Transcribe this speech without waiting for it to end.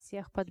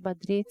всех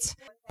подбодрить.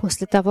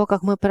 После того,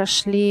 как мы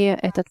прошли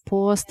этот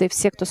пост, и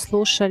все, кто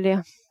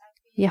слушали,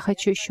 я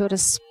хочу еще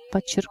раз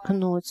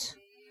подчеркнуть,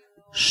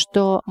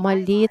 что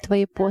молитва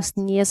и пост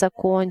не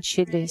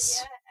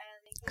закончились.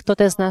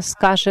 Кто-то из нас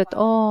скажет: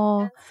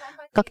 «О,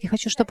 как не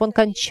хочу, чтобы он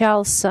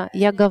кончался».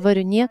 Я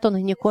говорю: нет, он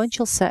и не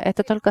кончился.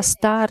 Это только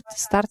старт,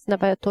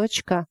 стартовая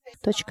точка,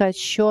 точка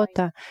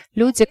отсчета.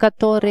 Люди,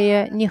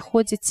 которые не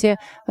ходите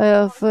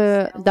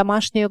в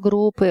домашние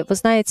группы, вы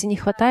знаете, не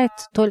хватает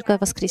только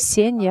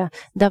воскресенья,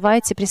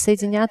 давайте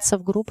присоединяться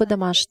в группы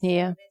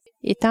домашние.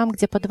 И там,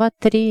 где по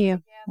 2-3,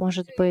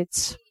 может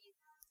быть,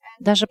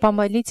 даже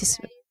помолитесь,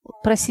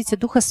 просите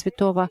Духа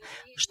Святого,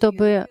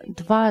 чтобы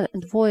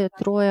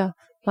 2-3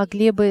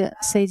 могли бы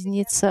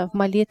соединиться в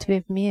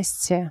молитве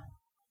вместе.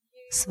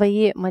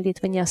 Свои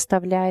молитвы не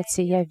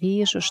оставляйте. Я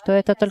вижу, что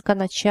это только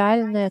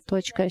начальная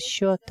точка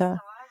счета,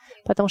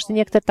 потому что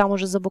некоторые там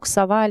уже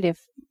забуксовали,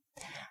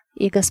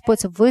 и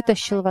Господь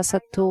вытащил вас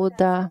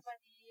оттуда,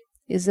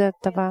 из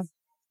этого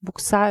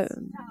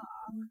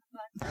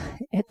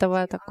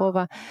этого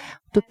такого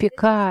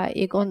тупика,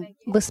 и Он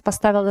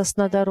поставил вас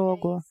на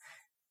дорогу.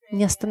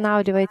 Не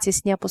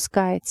останавливайтесь, не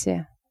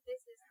опускайте.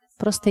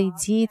 Просто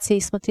идите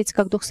и смотрите,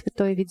 как Дух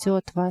Святой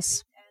ведет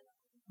вас.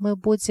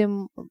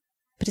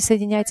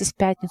 Присоединяйтесь в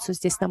пятницу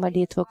здесь на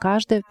молитву.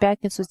 Каждую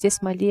пятницу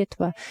здесь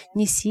молитва.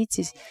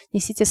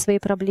 Несите свои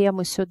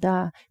проблемы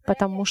сюда,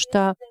 потому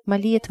что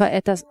молитва —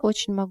 это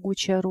очень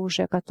могучее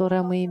оружие,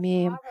 которое мы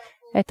имеем.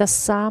 Это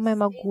самое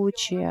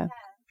могучее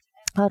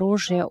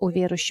оружие у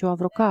верующего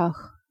в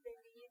руках.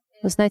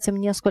 Вы знаете,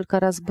 мне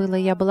сколько раз было,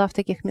 я была в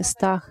таких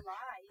местах,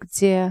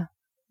 где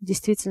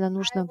действительно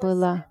нужно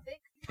было.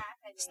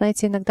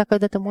 Знаете, иногда,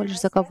 когда ты молишь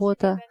за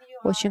кого-то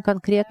очень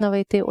конкретного,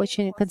 и ты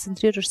очень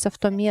концентрируешься в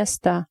то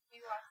место,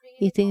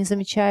 и ты не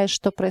замечаешь,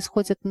 что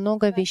происходит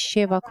много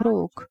вещей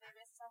вокруг,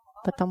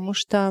 потому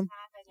что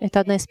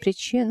это одна из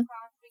причин,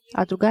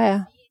 а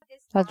другая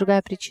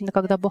причина,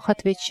 когда Бог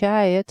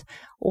отвечает,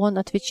 Он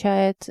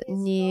отвечает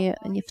не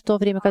в то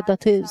время, когда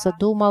ты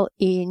задумал,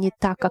 и не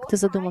так, как ты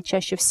задумал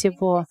чаще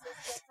всего.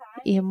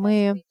 И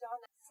мы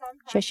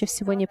чаще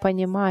всего не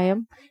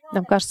понимаем.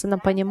 Нам кажется, нам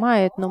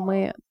понимает, но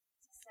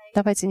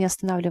давайте не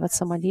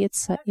останавливаться,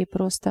 молиться, и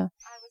просто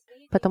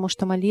потому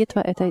что молитва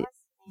 — это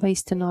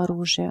воистину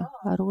оружие.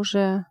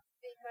 Оружие.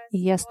 И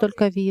я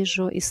столько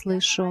вижу и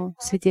слышу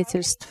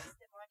свидетельств.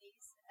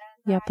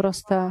 Я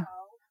просто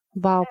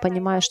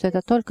понимаю, что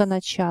это только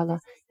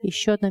начало.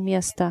 Еще одно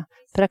место.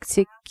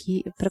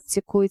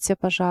 Практикуйте,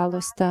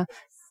 пожалуйста,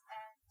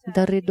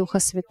 дары Духа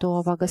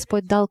Святого.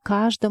 Господь дал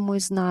каждому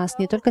из нас,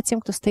 не только тем,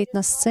 кто стоит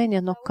на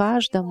сцене, но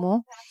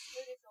каждому.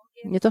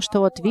 Не то, что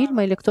вот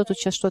Вильма или кто-то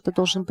сейчас что-то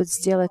должен быть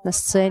сделать на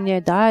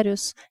сцене,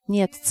 Дариус.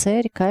 Нет,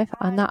 церковь,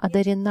 она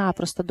одарена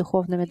просто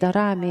духовными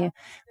дарами,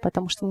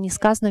 потому что не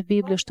сказано в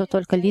Библии, что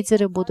только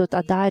лидеры будут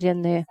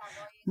одарены,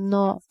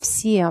 но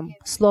всем.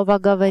 Слово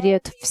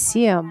говорит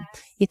всем.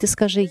 И ты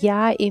скажи: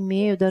 «Я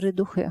имею дары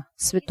Духа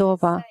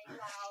Святого».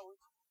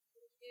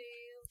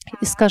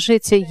 И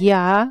скажите: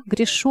 «Я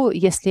грешу,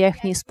 если я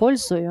их не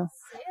использую».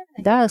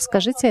 Да,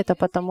 скажите это,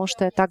 потому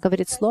что так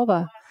говорит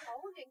Слово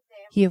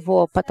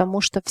Его, потому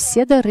что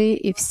все дары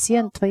и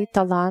все твои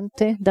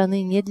таланты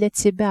даны не для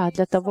тебя, а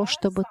для того,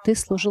 чтобы ты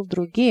служил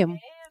другим.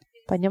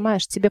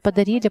 Понимаешь, тебе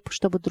подарили,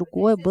 чтобы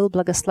другой был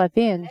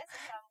благословен.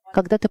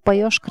 Когда ты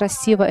поешь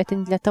красиво, это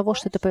не для того,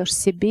 что ты поешь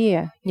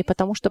себе, не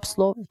потому, чтобы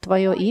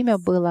твое имя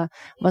было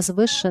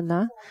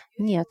возвышено.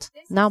 Нет,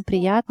 нам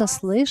приятно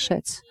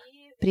слушать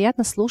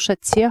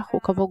тех, у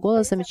кого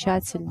голос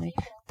замечательный,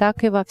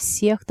 так и во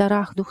всех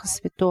дарах Духа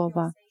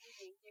Святого.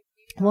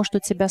 Может, у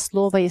тебя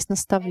слово есть,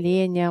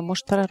 наставление,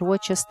 может,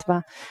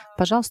 пророчество.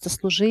 Пожалуйста,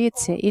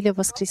 служите или в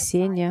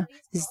воскресенье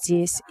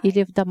здесь,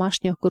 или в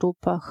домашних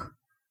группах.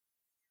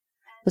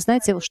 Вы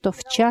знаете, что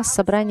в час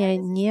собрание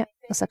не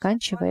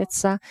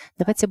заканчивается.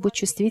 Давайте быть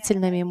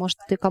чувствительными. Может,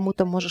 ты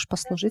кому-то можешь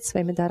послужить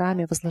своими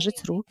дарами,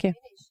 возложить руки.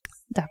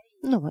 Да,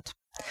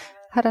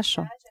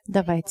 Хорошо,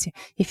 давайте.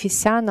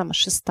 Ефесянам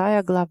 6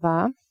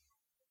 глава.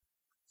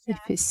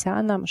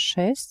 Ефесянам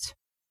 6.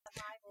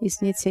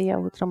 Извините, я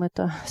утром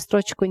эту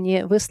строчку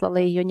не выслала,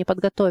 ее не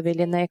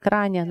подготовили на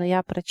экране, но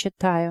я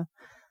прочитаю.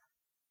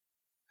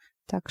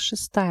 Так,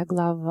 6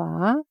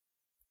 глава,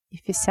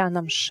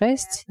 Ефесянам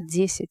 6,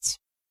 10.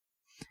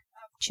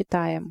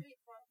 Читаем.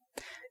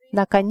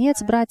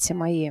 «Наконец, братья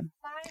мои,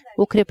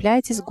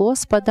 укрепляйтесь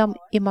Господом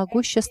и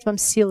могуществом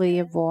силы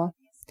Его.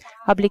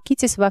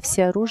 Облекитесь во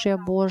всеоружие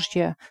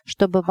Божье,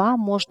 чтобы вам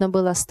можно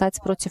было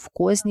стать против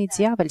козней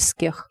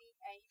дьявольских».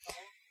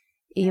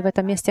 И в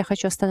этом месте я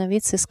хочу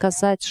остановиться и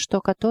сказать,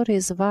 что который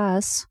из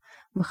вас,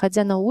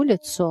 выходя на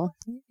улицу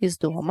из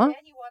дома,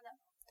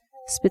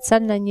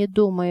 специально не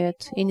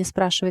думает и не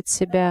спрашивает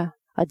себя,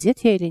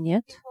 одет я или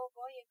нет?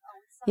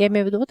 Я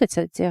имею в виду вот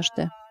эти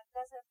одежды.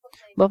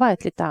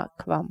 Бывает ли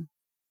так вам?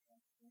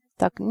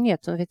 Так,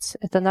 нет, ведь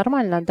это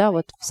нормально, да,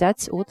 вот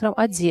взять утром,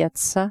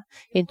 одеться.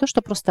 И не то,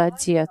 что просто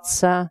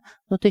одеться,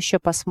 но ты еще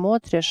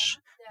посмотришь,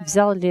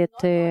 взял ли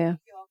ты,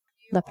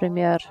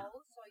 например,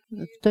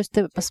 то есть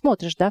ты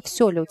посмотришь, да,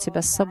 все ли у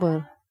тебя с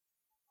собой.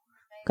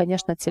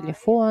 конечно,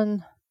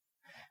 телефон,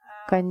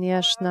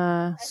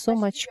 конечно,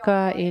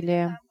 сумочка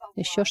или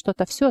еще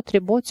что-то. Всю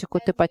атрибутику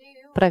ты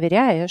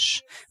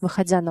проверяешь,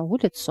 выходя на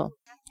улицу.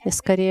 И,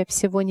 скорее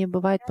всего, не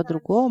бывает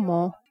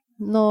по-другому.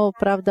 Но,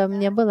 правда,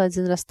 мне было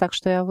один раз так,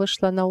 что я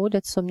вышла на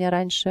улицу, мне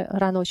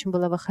рано очень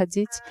было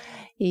выходить,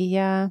 и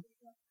я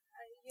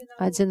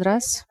один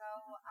раз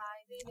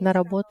на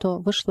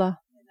работу вышла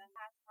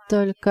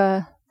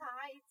только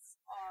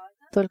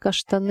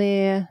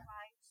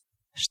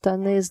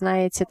штаны,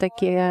 знаете,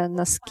 такие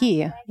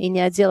носки, и не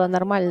одела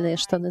нормальные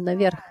штаны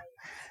наверх.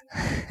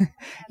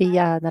 И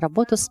я на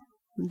работу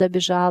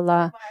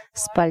добежала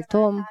с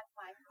пальтом,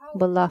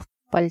 была в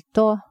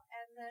пальто,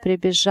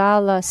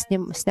 прибежала,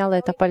 сняла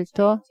это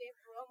пальто,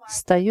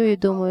 стою и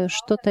думаю,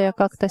 что-то я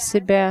как-то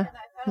себя,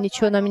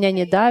 ничего на меня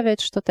не давит,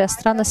 что-то я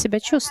странно себя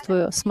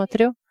чувствую.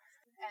 Смотрю,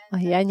 а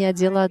я не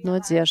одела одну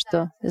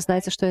одежду. И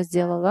знаете, что я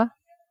сделала?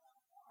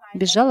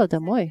 Бежала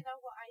домой.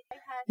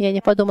 Я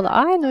не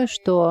подумала, ну и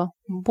что,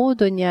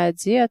 буду не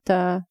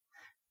одета,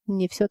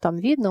 не все там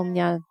видно, у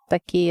меня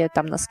такие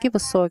там носки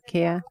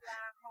высокие.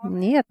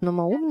 Нет,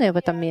 мы умные в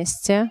этом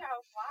месте.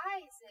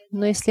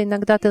 Но если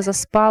иногда ты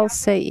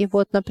заспался, и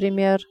вот,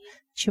 например,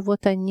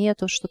 чего-то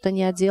нету, что-то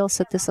не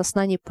оделся, ты со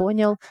сна не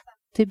понял,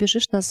 ты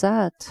бежишь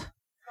назад.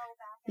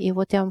 И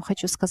вот я вам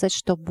хочу сказать,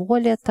 что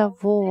более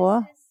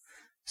того,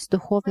 с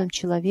духовным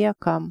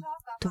человеком,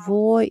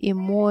 твой и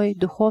мой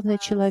духовный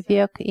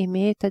человек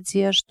имеет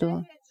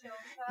одежду,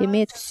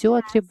 имеет всю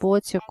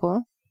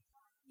атрибутику,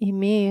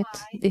 и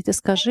ты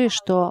скажи,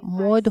 что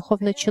мой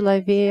духовный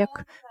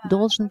человек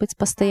должен быть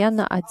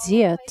постоянно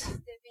одет.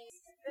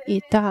 И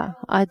та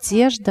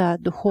одежда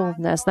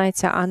духовная,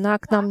 знаете, она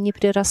к нам не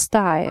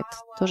прирастает.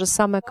 То же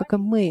самое, как и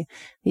мы.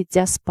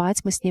 Идя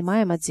спать, мы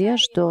снимаем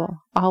одежду,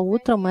 а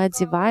утром мы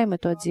одеваем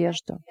эту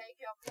одежду.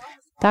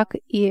 Так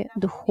и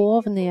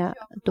духовная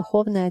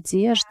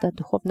одежда,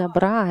 духовная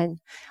брань,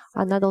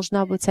 она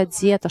должна быть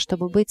одета,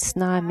 чтобы быть с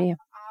нами.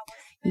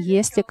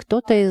 Если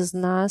кто-то из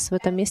нас в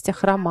этом месте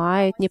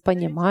хромает, не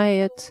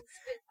понимает,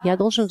 я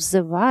должен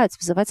взывать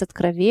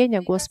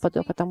откровение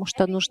Господу, потому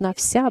что нужна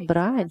вся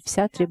брань,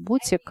 вся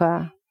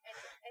атрибутика.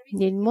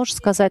 Не можешь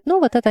сказать,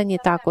 вот это не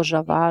так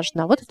уже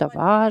важно, вот это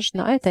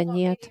важно, а это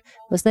нет.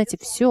 Вы знаете,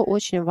 все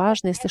очень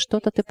важно. Если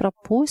что-то ты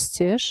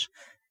пропустишь,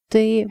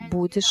 ты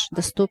будешь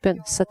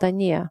доступен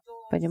сатане,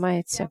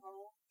 понимаете?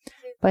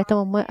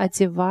 Поэтому мы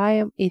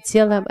одеваем и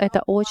делаем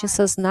это очень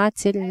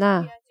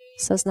сознательно.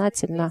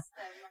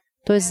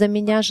 То есть за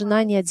меня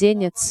жена не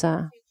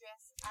оденется.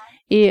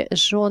 И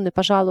жены,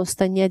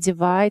 пожалуйста, не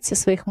одевайте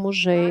своих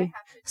мужей.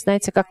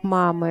 Знаете, как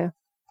мамы.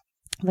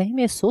 Во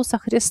имя Иисуса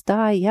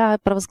Христа я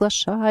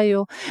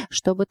провозглашаю,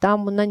 чтобы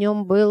там на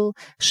нем был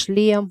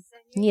шлем.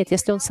 Нет,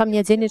 если он сам не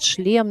оденет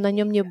шлем, на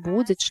нем не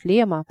будет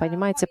шлема.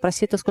 Понимаете,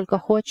 проси ты сколько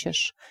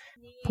хочешь.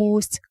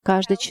 Пусть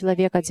каждый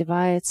человек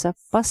одевается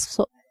по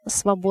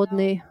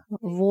свободной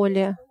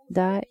воле,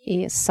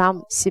 и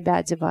сам себя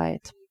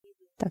одевает.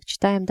 Так,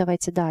 читаем,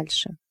 давайте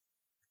дальше.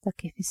 Так,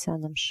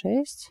 Ефесянам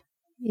 6,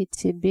 и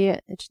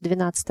тебе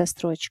 12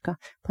 строчка.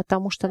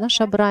 «Потому что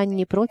наша брань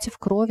не против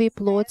крови и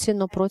плоти,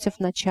 но против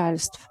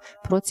начальств,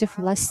 против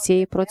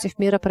властей, против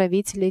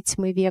мироправителей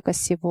тьмы века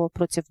сего,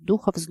 против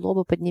духов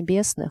злобы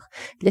поднебесных.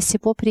 Для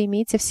сего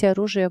примите все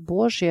оружие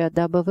Божие,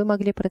 дабы вы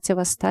могли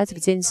противостать в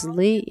день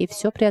злый и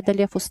все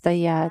преодолев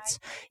устоять.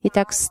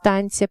 Итак,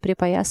 встаньте,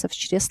 припоясав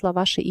чресла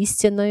ваши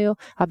истинною,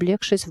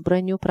 облегшись в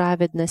броню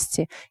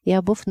праведности, и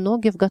обув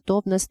ноги в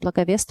готовность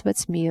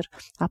благовествовать мир,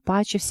 а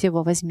паче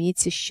всего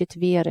возьмите щит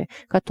веры,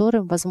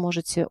 которым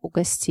возможете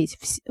угасить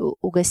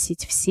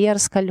все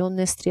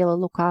раскаленные стрелы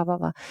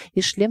лукавого,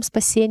 и шлем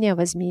спасения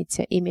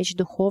возьмите, и меч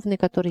духовный,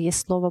 который есть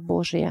Слово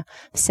Божие.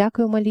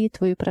 Всякую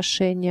молитву и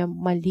прошением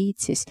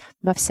молитесь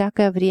во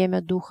всякое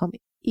время Духом,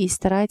 и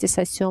старайтесь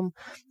о сем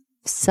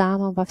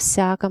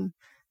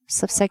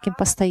со всяким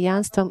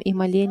постоянством и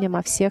молением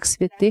о всех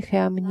святых и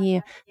о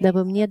мне,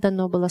 дабы мне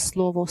дано было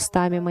слово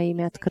устами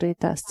моими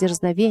открыто, с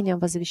дерзновением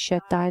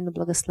возвещать тайну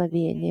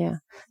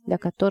благословения, для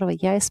которого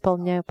я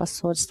исполняю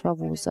посольство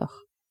в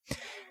узах».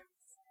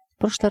 В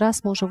прошлый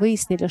раз мы уже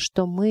выяснили,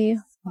 что мы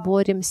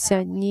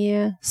боремся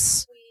не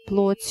с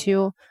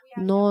плотью,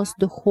 но с в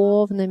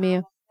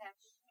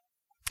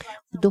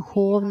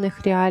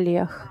духовных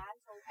реалиях.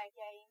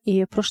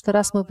 И в прошлый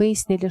раз мы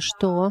выяснили,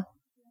 что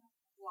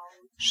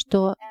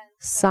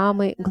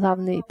самый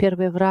главный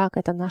первый враг —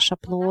 это наша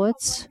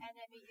плоть,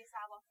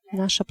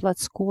 наше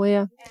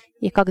плотское.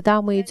 И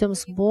когда мы идем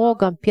с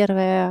Богом,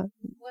 первое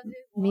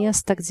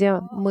место,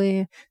 где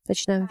мы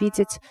начинаем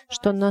видеть,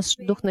 что наш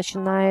дух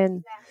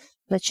начинает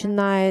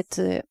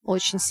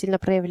очень сильно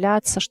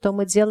проявляться, что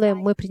мы делаем,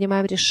 мы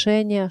принимаем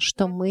решение,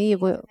 что мы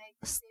его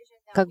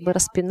как бы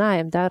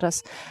распинаем,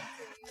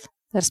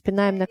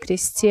 распинаем на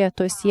кресте.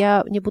 То есть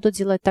я не буду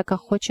делать так,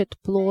 как хочет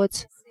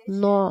плоть,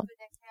 но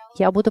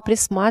я буду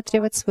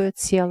присматривать свое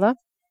тело,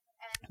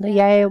 но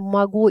я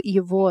могу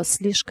его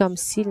слишком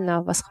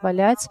сильно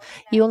восхвалять,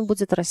 и он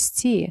будет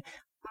расти.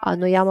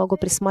 Но я могу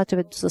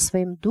присматривать за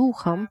своим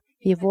духом,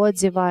 его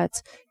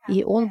одевать,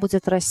 и он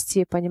будет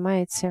расти,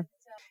 понимаете?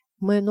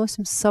 Мы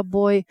носим с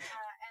собой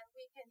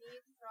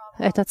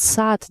этот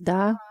сад,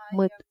 да,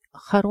 мы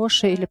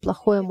хорошее или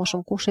плохое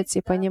можем кушать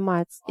и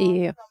понимать,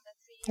 и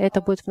это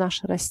будет в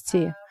нас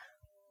расти.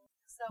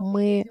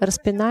 Мы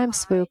распинаем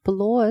свою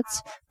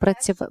плоть,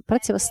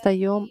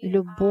 противостоим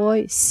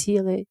любой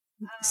силе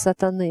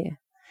сатаны.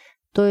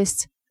 То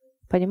есть,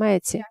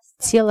 понимаете,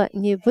 тело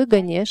не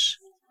выгонишь,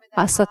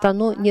 а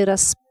сатану не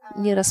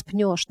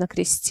распнешь на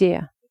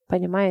кресте.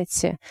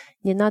 Понимаете?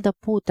 Не надо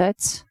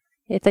путать.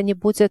 Это не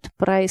будет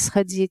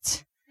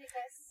происходить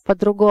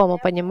по-другому,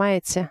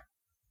 понимаете?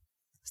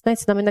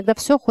 Знаете, нам иногда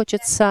все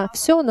хочется,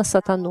 все на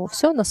сатану,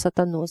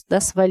 да,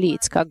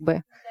 свалить, как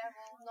бы.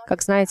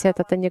 Как знаете,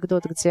 этот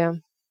анекдот,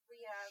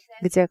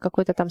 где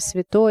какой-то там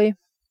святой,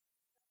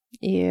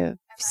 и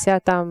вся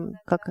там,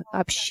 как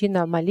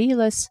община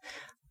молилась,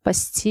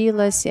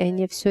 постилась, и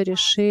они все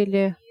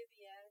решили.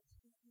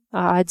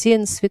 А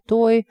один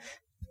святой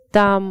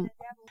там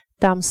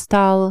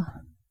стал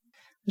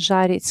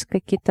жарить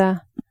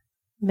какие-то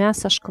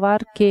мясо,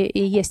 шкварки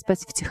и есть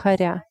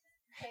втихаря.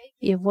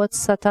 И вот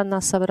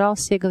сатана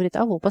собрался и говорит: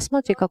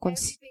 посмотри, как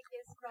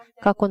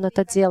он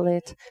это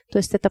делает. То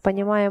есть это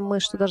понимаем мы,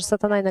 что даже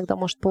сатана иногда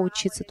может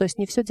поучиться. То есть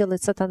не все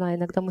делает сатана,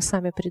 иногда мы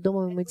сами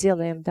придумываем и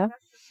делаем, да?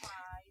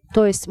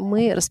 То есть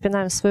мы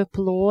распинаем свою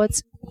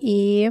плоть,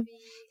 и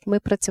мы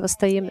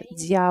противостоим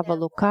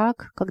дьяволу.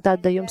 Как? Когда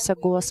отдаемся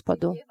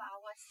Господу.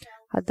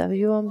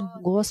 Отдаем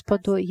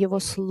Господу Его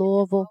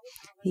Слову,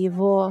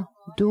 Его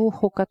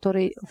Духу,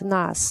 который в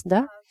нас,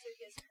 да?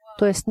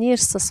 То есть не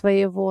со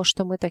своего,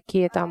 что мы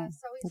такие там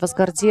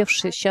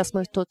возгордевшие, сейчас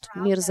мы тут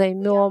мир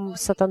займем,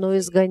 сатану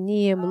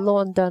изгоним,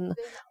 Лондон,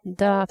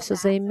 да, все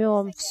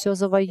займем, все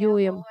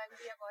завоюем.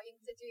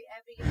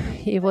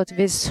 И вот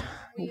весь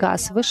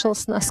газ вышел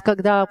с нас,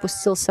 когда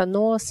опустился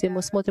нос, и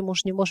мы смотрим,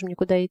 уже не можем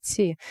никуда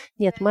идти.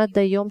 Нет, мы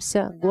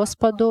отдаемся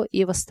Господу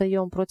и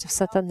восстаем против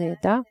сатаны,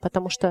 да,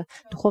 потому что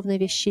духовные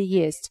вещи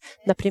есть.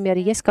 Например,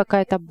 есть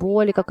какая-то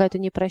боль, какое-то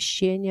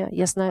непрощение.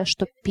 Я знаю,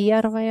 что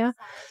первый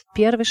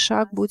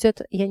шаг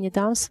будет: я не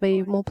дам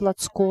своему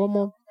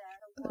плотскому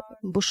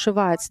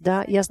бушевать,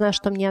 да. Я знаю,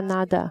 что мне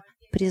надо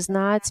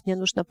признать, мне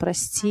нужно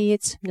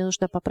простить, мне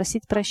нужно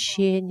попросить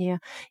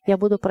прощения. Я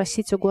буду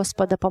просить у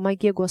Господа: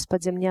 помоги,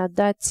 Господи, мне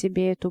отдать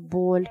Тебе эту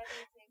боль.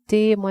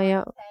 Ты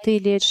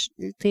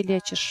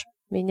лечишь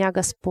меня,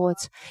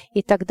 Господь.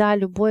 И тогда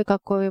любой,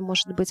 какой,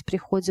 может быть,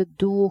 приходит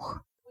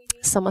дух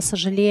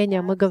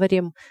самосожаления, мы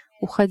говорим: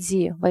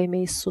 уходи во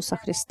имя Иисуса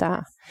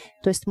Христа.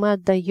 То есть мы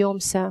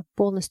отдаемся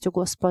полностью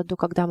Господу,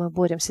 когда мы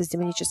боремся с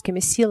демоническими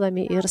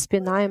силами и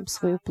распинаем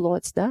свою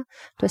плоть, да?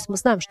 То есть мы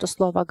знаем, что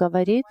Слово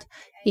говорит,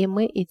 и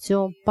мы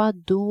идем по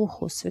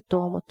Духу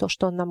Святому, то,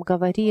 что Он нам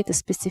говорит, и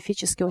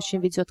специфически очень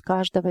ведет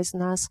каждого из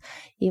нас,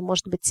 и,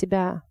 может быть,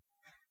 тебя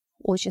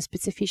очень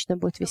специфично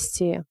будет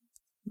вести.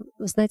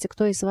 Вы знаете,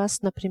 кто из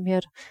вас,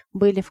 например,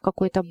 были в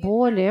какой-то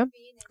боли,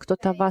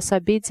 кто-то вас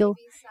обидел,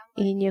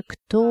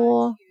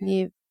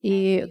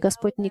 и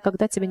Господь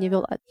никогда тебя не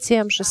вел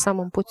тем же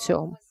самым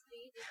путем.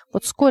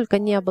 Вот сколько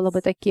не было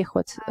бы таких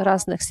вот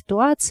разных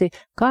ситуаций,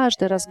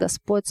 каждый раз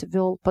Господь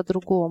вел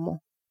по-другому.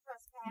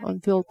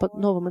 Он вел по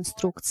новым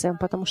инструкциям,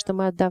 потому что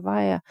мы,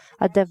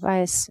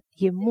 отдаваясь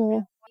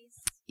Ему,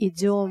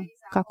 идем,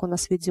 как Он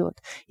нас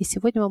ведет. И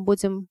сегодня мы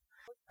будем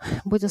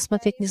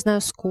смотреть, не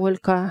знаю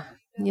сколько,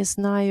 не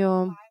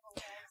знаю,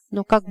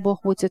 но как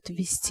Бог будет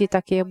вести,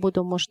 так я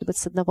буду, может быть,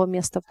 с одного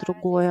места в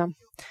другое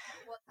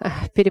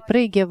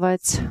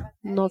перепрыгивать,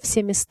 но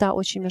все места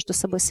очень между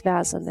собой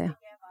связаны.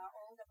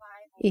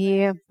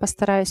 И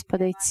постараюсь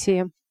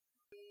подойти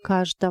к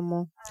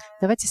каждому.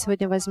 Давайте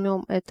сегодня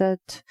возьмем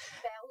этот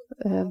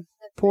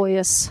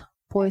пояс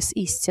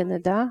истины,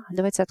 да?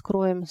 Давайте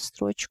откроем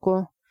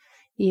строчку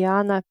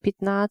Иоанна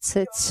 15,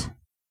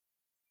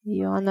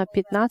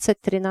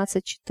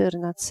 13,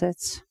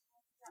 14.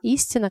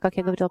 Истина, как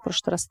я говорила в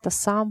прошлый раз, это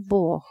сам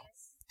Бог.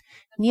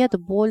 Нет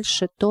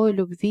больше той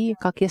любви,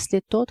 как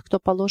если тот, кто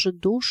положит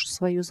душу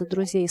свою за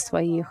друзей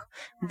своих.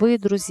 Вы,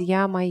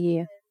 друзья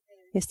мои,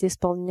 если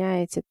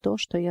исполняете то,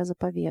 что я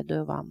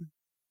заповедую вам.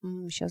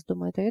 Сейчас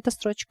думаю, это эта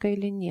строчка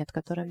или нет,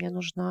 которая мне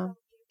нужна.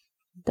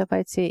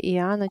 Давайте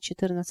Иоанна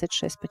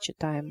 14:6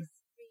 почитаем.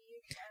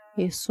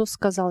 Иисус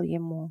сказал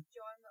ему: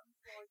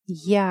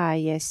 «Я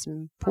есть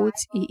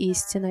путь и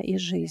истина и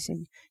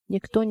жизнь.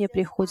 Никто не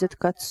приходит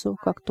к Отцу,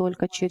 как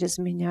только через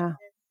Меня».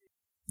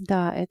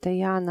 Да, это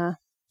Иоанна.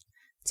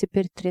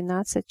 Теперь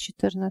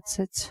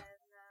 13:14.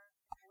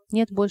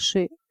 Нет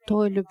больше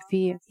той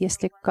любви,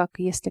 если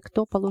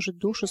кто положит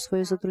душу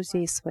свою за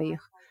друзей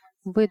своих.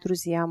 Вы,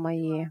 друзья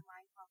мои.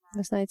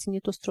 Вы знаете, не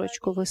ту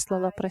строчку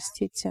выслала,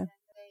 простите.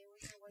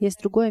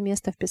 Есть другое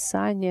место в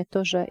Писании,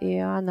 тоже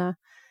Иоанна,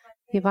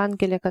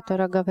 Евангелие,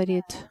 которое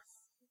говорит: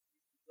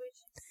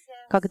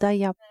 «Когда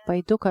я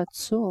пойду к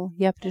Отцу,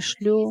 я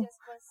пришлю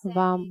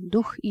вам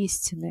Дух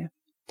истины,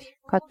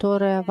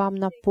 которая вам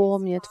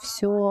напомнит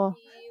все,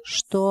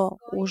 что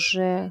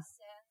уже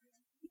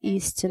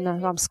истина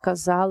вам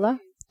сказала».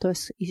 То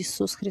есть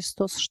Иисус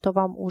Христос, что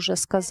вам уже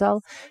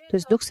сказал. То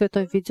есть Дух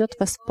Святой ведет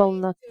вас в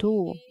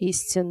полноту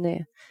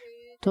истины.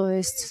 То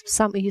есть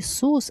сам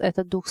Иисус —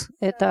 это Дух,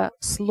 это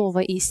Слово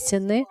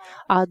истины,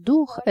 а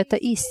Дух — это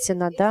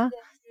истина, да?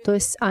 То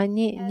есть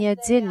они не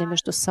отдельны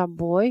между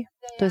собой.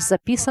 То есть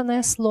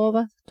записанное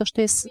Слово, то,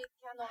 что есть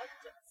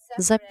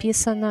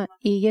записано,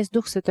 и есть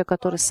Дух Святой,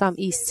 который сам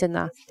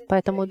истина.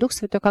 Поэтому Дух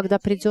Святой, когда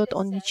придет,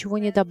 Он ничего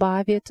не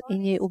добавит и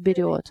не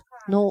уберет,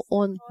 но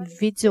Он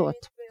введет,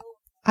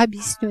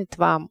 объяснит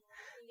вам.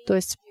 То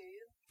есть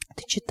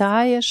ты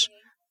читаешь,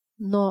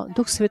 но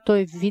Дух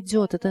Святой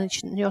введет, и ты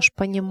начнешь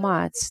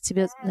понимать,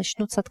 тебе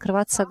начнутся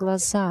открываться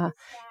глаза,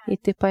 и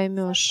ты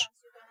поймешь,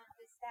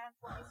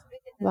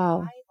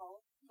 вау.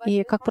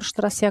 И как в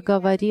прошлый раз я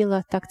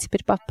говорила, так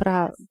теперь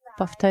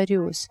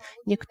повторюсь.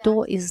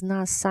 Никто из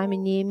нас сами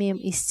не имеем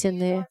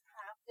истины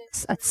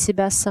от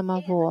себя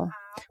самого.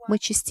 Мы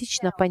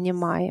частично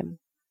понимаем.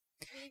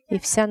 И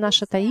вся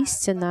наша-то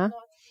истина,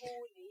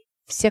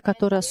 все,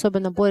 которые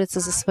особенно борются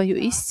за свою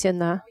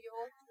истину,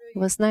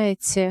 вы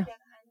знаете,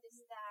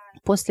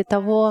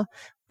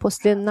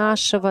 после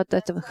нашего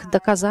этих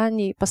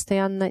доказаний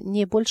постоянно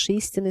не больше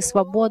истины и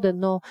свободы,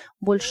 но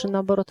больше,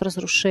 наоборот,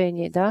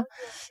 разрушений, да,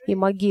 и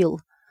могил.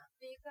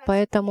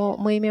 Поэтому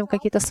мы имеем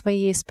какие-то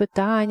свои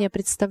испытания,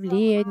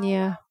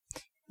 представления,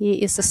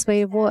 и из-за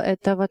своего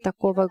этого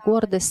такого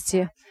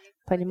гордости,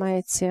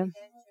 понимаете,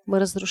 мы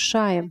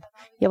разрушаем.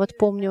 Я вот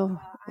помню,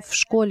 в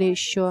школе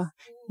еще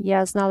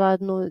я знала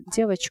одну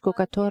девочку,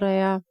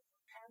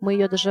 мы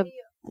ее даже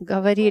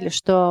говорили,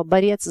 что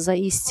борец за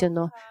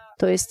истину.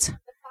 То есть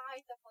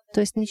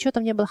ничего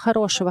там не было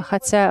хорошего,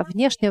 хотя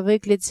внешне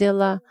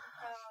выглядела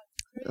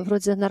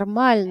вроде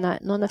нормально,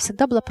 но она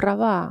всегда была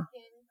права.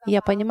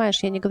 Я,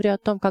 понимаешь, я не говорю о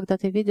том, когда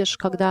ты видишь,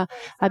 когда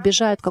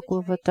обижают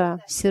какого-то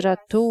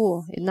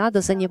сироту, и надо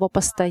за него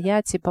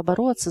постоять и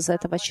побороться за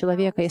этого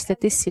человека. Если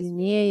ты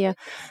сильнее,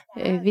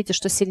 видишь,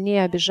 что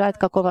сильнее обижает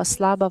какого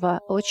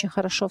слабого, очень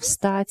хорошо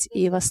встать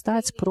и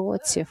восстать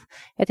против.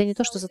 Это не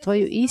то, что за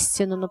твою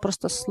истину, но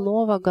просто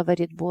Слово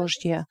говорит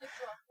Божье.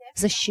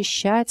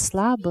 Защищать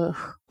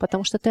слабых,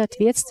 потому что ты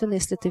ответственный,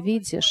 если ты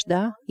видишь,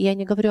 да? Я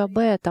не говорю об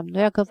этом, но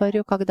я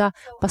говорю, когда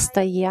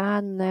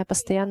постоянное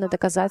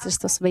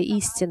доказательство своей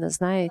истины,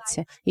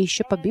 знаете. И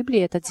еще по Библии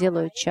это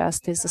делают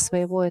часто из-за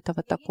своего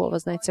этого такого,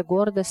 знаете,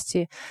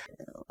 гордости.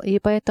 И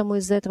поэтому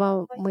из-за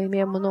этого мы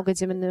имеем много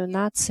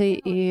деноминаций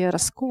и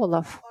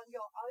расколов.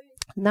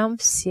 Нам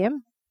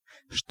всем,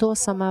 что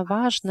самое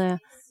важное,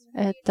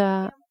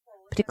 это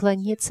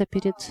преклониться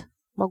перед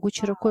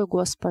могучей рукой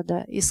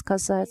Господа и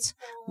сказать: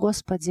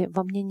 «Господи,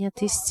 во мне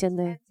нет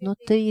истины, но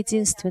Ты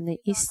единственный,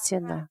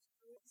 истина.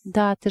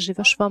 Да, Ты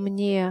живешь во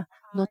мне,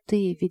 но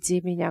Ты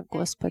веди меня,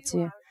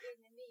 Господи».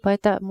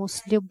 Поэтому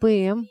с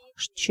любым,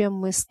 с чем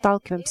мы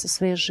сталкиваемся в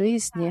своей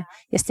жизни,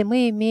 если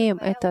мы имеем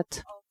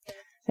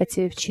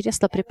эти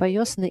чресла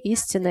припоясаны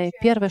истиной,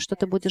 первое, что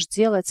ты будешь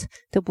делать,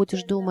 ты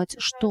будешь думать,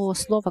 что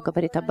Слово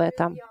говорит об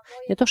этом.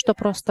 Не то, что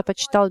просто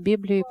почитал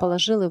Библию и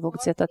положил его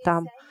где-то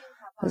там,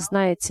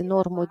 знаете,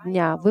 норму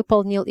дня,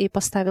 выполнил и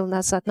поставил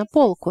назад на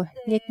полку.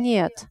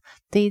 Нет.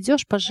 Ты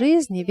идешь по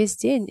жизни, весь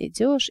день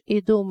идешь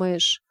и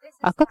думаешь,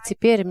 а как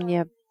теперь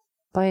мне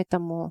по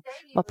этому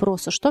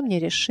вопросу, что мне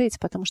решить?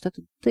 Потому что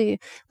ты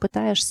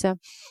пытаешься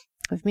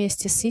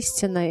вместе с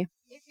истиной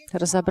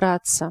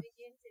разобраться,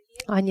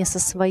 а не со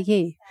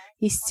своей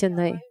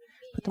истиной,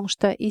 потому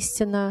что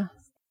истина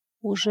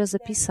уже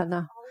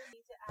записана.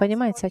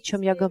 Понимаете, о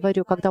чем я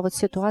говорю? Когда вот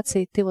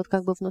ситуации, ты вот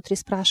как бы внутри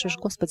спрашиваешь: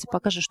 «Господи,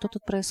 покажи, что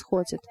тут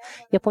происходит».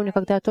 Я помню,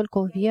 когда я только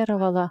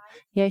уверовала,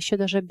 я еще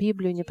даже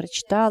Библию не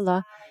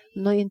прочитала,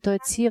 но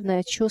интуитивно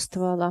я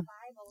чувствовала.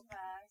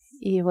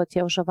 И вот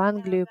я уже в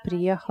Англию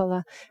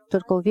приехала,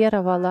 только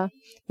уверовала.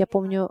 Я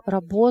помню,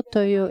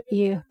 работаю,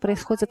 и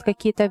происходят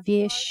какие-то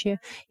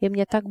вещи, и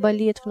мне так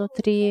болит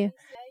внутри.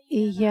 И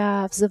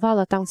я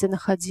взывала там, где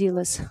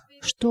находилась.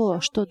 Что,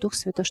 Дух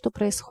Святой, что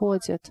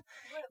происходит?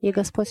 И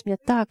Господь мне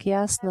так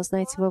ясно,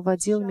 знаете,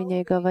 выводил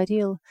меня и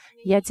говорил.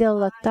 Я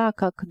делала так,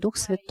 как Дух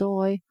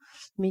Святой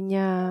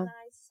меня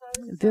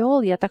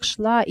вел. Я так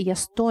шла, и я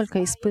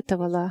столько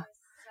испытывала.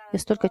 Я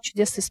столько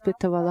чудес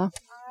испытывала.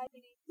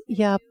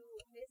 Я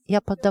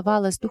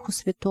поддавалась Духу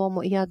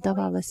Святому, и я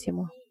отдавалась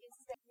Ему.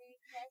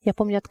 Я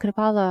помню,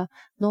 открывала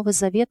Новый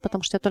Завет,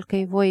 потому что я только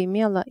его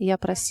имела, и я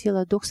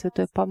просила: «Дух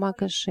Святой,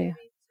 помогай,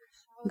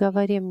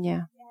 говори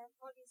мне».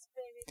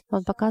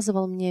 Он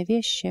показывал мне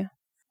вещи,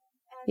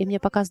 и мне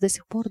показывает до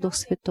сих пор Дух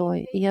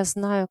Святой. И я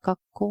знаю,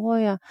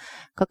 какая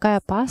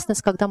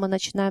опасность, когда мы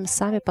начинаем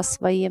сами по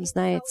своим,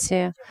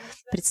 знаете,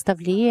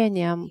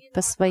 представлениям,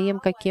 по своим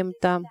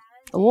каким-то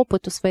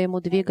опыту своему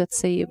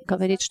двигаться и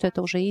говорить, что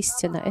это уже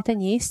истина. Это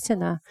не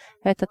истина.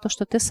 Это то,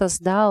 что ты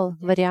создал,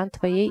 вариант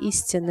твоей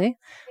истины,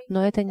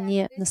 но это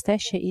не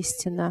настоящая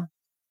истина.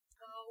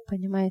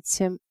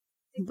 Понимаете?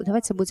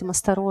 Давайте будем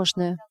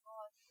осторожны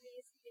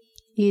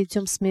и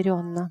идем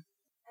смиренно.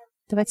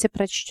 Давайте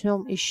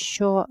прочтем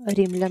еще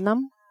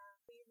Римлянам,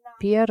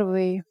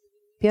 первую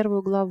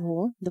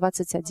главу,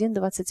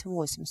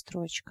 21-28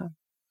 строчка.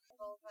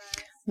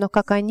 «Но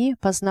как они,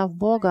 познав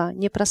Бога,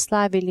 не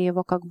прославили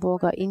Его как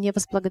Бога и не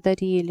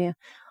возблагодарили,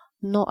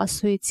 но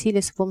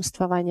осуетились в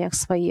умствованиях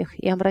своих,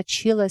 и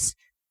омрачилось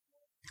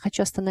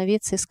хочу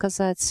остановиться и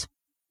сказать,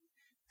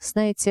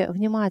 знаете,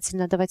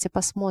 внимательно давайте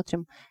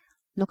посмотрим.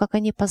 Но как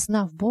они,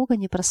 познав Бога,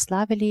 не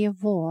прославили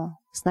Его.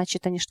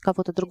 Значит, они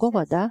кого-то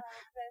другого, да,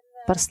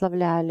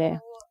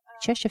 прославляли.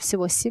 Чаще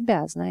всего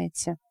себя,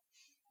 знаете.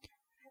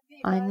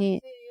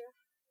 Они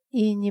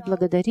и не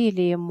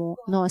благодарили Ему,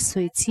 но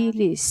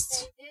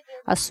осуетились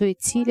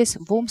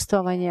в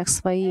умствованиях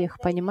своих,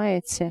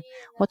 понимаете?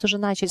 Вот уже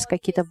начались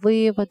какие-то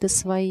выводы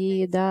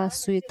свои, да,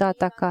 суета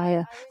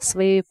такая,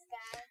 свои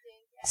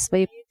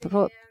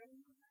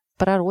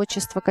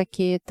пророчества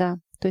какие-то.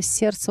 То есть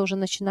сердце уже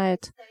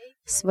начинает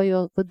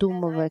свое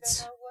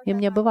выдумывать. И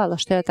мне бывало,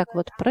 что я так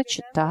вот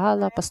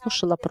прочитала,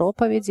 послушала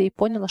проповеди и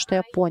поняла, что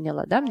я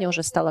поняла, да, мне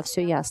уже стало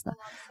все ясно.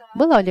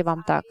 Было ли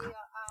вам так,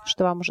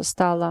 что вам уже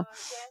стало?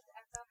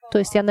 То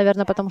есть я,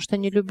 наверное, потому что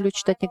не люблю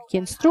читать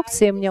никакие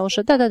инструкции, мне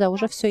уже, да-да-да,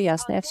 уже все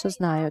ясно, я все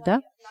знаю,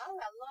 да?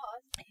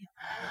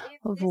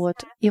 Вот.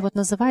 И вот,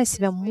 называя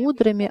себя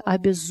мудрыми,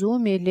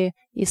 обезумели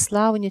и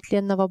славу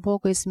нетленного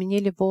Бога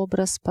изменили в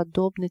образ,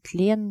 подобный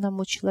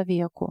тленному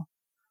человеку.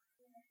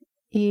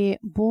 И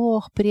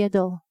Бог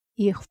предал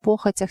их в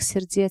похотях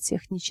сердец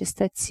их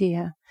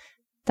нечистоте,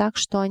 так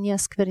что они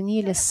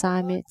осквернили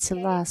сами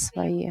тела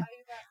свои.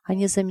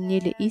 Они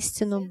заменили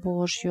истину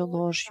Божью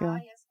ложью.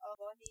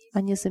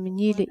 Они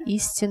заменили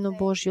истину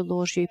Божью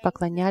ложью и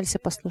поклонялись и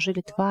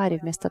послужили твари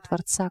вместо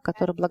Творца,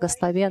 который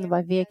благословен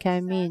во веки.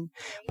 Аминь.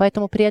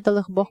 Поэтому предал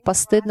их Бог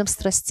постыдным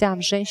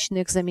страстям. Женщины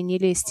их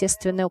заменили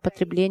естественное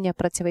употребление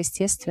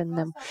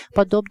противоестественным.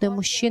 Подобные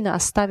мужчины,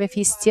 оставив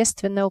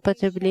естественное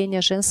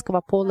употребление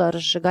женского пола,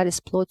 разжигались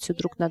плотью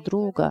друг на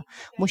друга.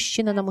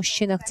 Мужчина на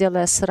мужчинах,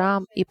 делая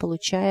срам и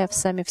получая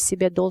сами в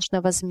себе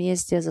должное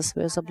возмездие за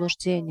свое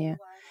заблуждение.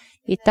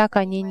 И так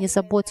они не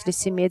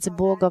заботились иметь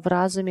Бога в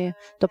разуме,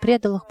 то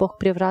предал их Бог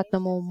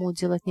превратному уму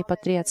делать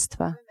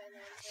непотребство.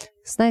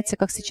 Знаете,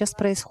 как сейчас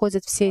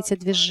происходят все эти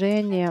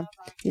движения,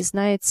 и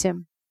знаете,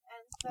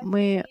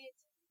 мы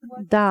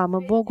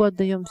Богу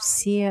отдаем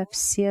все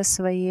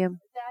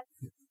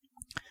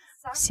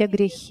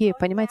грехи.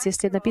 Понимаете,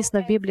 если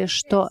написано в Библии,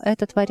 что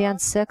этот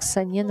вариант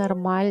секса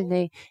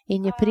ненормальный и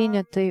не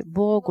принятый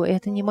Богу,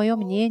 это не мое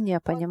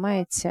мнение,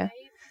 понимаете?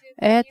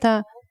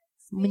 Это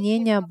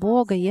мнение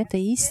Бога, и это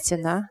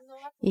истина.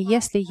 И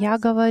если я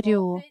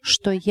говорю,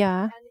 что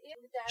я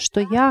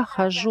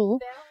хожу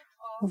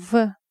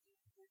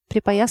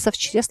припоясав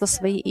чресло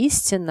своей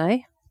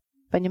истиной,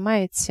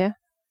 понимаете,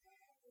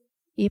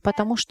 и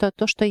потому что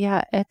то, что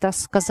я это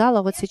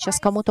сказала, вот сейчас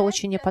кому-то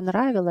очень не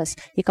понравилось,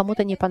 и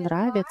кому-то не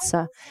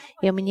понравится,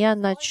 и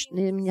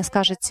мне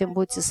скажете,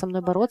 будете со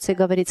мной бороться и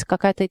говорить,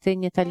 какая-то ты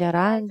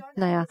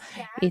нетолерантная,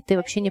 и ты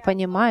вообще не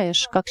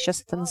понимаешь, как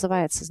сейчас это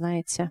называется,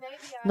 знаете.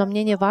 Но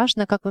мне не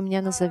важно, как вы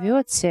меня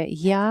назовете,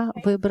 я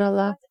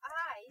выбрала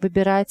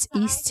выбирать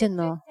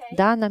истину.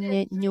 Да, она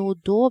мне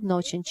неудобна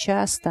очень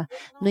часто,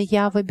 но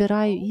я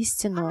выбираю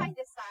истину.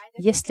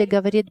 Если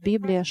говорит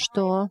Библия,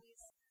 что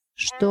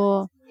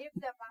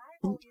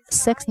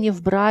секс не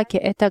в браке —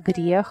 это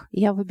грех,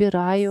 я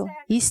выбираю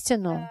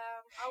истину.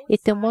 И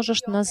ты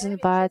можешь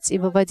называть и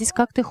выводить,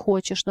 как ты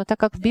хочешь, но так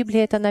как в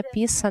Библии это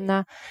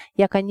написано,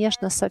 я,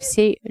 конечно, со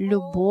всей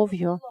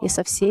любовью и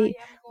со всей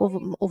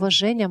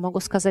уважением могу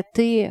сказать,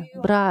 ты,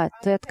 брат,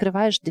 ты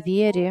открываешь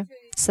двери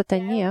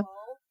сатане.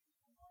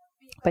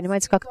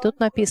 Понимаете, как тут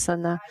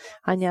написано,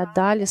 они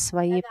отдали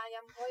свои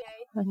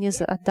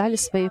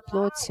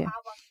плоти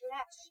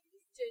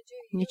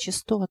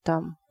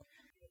нечистотам.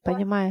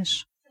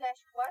 Понимаешь?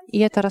 И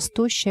это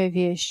растущая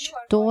вещь.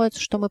 То,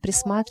 что мы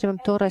присматриваем,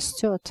 то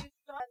растет.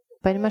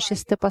 Понимаешь,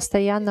 если ты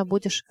постоянно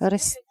будешь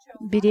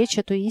беречь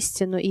эту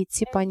истину и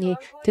идти по ней,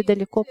 ты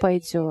далеко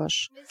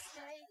пойдешь.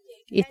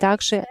 И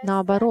также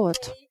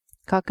наоборот,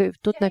 как и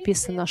тут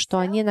написано, что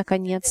они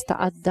наконец-то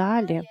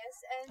отдали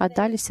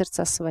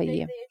сердца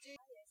свои,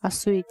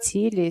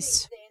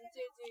 осуетились,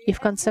 и в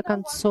конце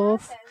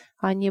концов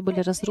они были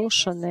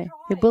разрушены.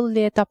 И был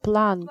ли это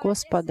план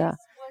Господа?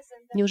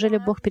 Неужели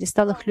Бог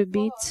перестал их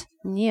любить?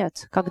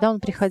 Нет. Когда Он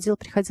приходил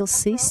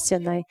с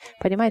истиной.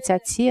 Понимаете,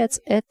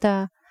 Отец —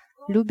 это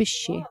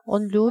любящий.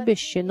 Он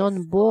любящий, но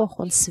Он Бог,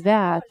 Он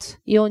свят.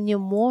 И Он не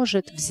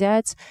может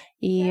взять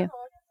и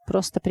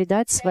просто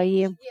предать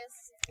свои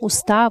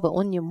уставы.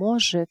 Он не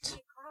может.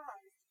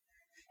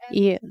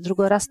 И в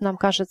другой раз нам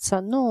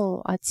кажется,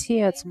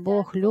 Отец,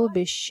 Бог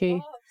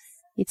любящий,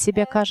 и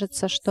тебе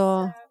кажется,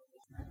 что,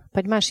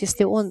 понимаешь,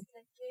 если Он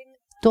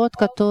тот,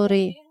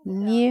 который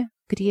не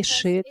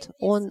грешит,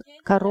 Он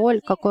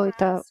король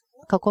какого-то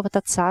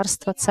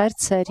царства, царь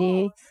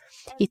царей,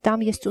 и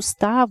там есть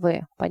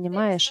уставы,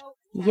 понимаешь?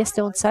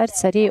 Если Он царь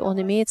царей, Он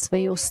имеет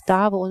свои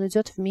уставы, Он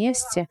идет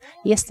вместе.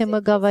 Если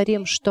мы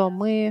говорим, что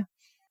мы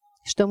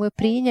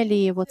приняли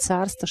Его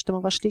Царство, что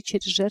мы вошли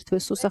через жертву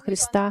Иисуса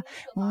Христа,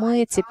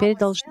 мы теперь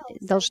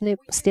должны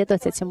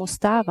следовать этим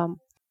уставам.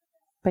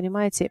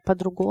 Понимаете,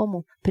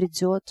 по-другому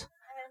придет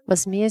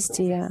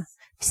возмездие.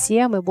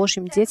 Все мы,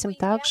 Божьим детям,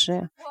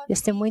 также,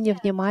 если мы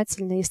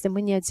невнимательны, если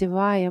мы не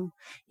одеваем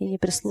и не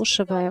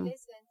прислушиваем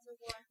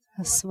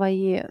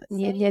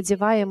не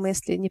одеваем,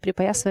 если не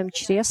припоясываем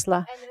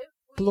чресла,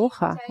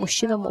 плохо.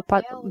 Мужчинам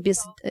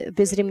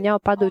без ремня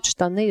падают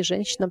штаны, и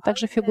женщинам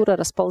также фигура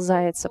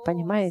расползается,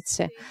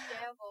 понимаете?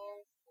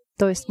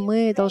 То есть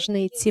мы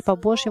должны идти по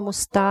Божьим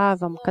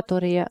уставам,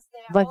 которые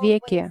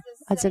вовеки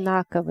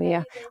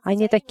одинаковые.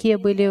 Они такие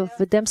были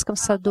в Эдемском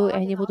саду, и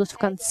они будут в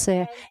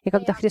конце. И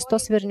когда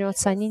Христос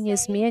вернется, они не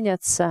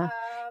изменятся.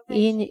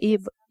 И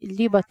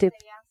либо ты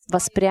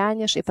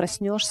воспрянешь и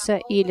проснешься,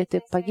 или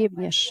ты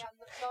погибнешь.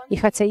 И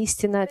хотя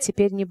истина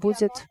теперь не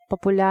будет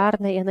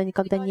популярна, и она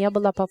никогда не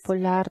была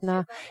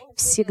популярна,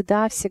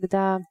 всегда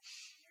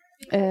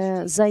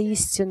за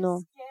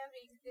истину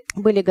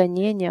были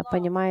гонения,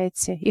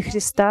 понимаете? И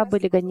Христа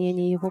были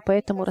гонения, Его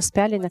поэтому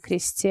распяли на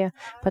кресте,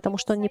 потому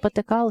что Он не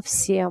потыкал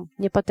всем,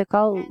 не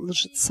потыкал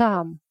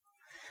лжецам,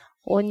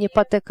 Он не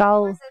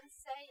потыкал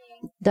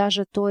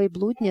даже той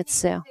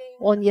блуднице.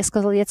 Он ей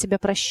сказал: я тебя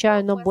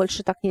прощаю, но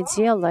больше так не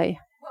делай.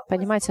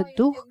 Понимаете,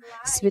 Дух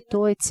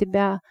Святой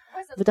тебя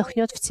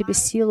вдохнет в тебе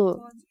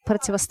силу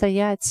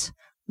противостоять,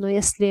 но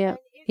если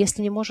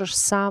не можешь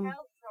сам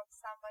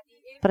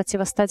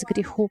противостать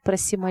греху,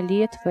 проси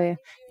молитвы,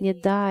 не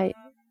дай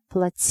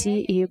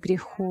плоти и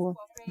греху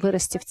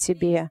вырасти в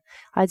тебе.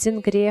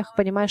 Один грех,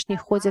 понимаешь, не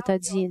ходит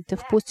один. Ты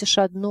впустишь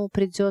одну,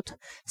 придет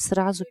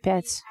сразу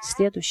 5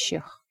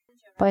 следующих.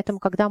 Поэтому,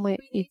 когда мы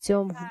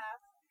идем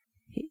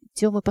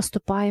и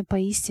поступаем по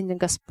истине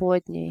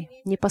Господней,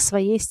 не по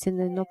своей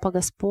истине, но по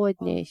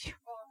Господней.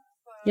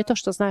 Не то,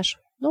 что, знаешь,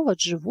 ну вот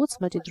живут,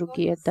 смотри,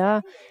 другие,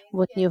 да,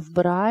 вот не в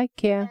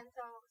браке,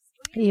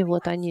 и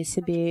вот они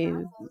себе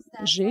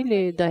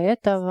жили до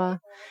этого,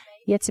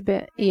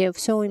 и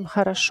все им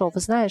хорошо.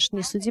 Вы знаешь,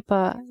 не суди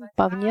по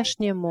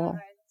внешнему,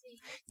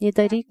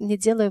 не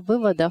делай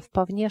выводов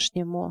по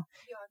внешнему,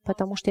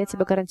 потому что я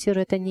тебе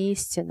гарантирую, это не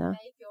истина.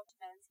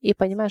 И,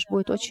 понимаешь,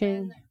 будет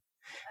очень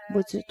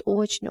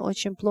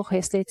плохо,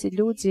 если эти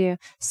люди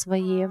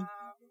свои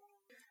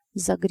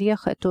за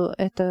грех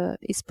это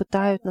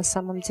испытают на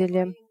самом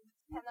деле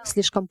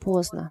слишком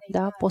поздно,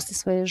 да, после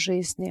своей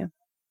жизни.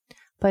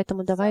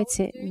 Поэтому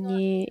давайте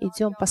не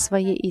идем по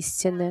своей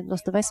истине, но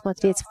давай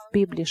смотреть в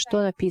Библии,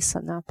 что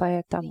написано по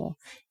этому.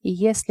 И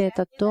если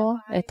это то,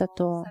 это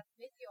то.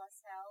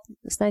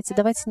 Знаете,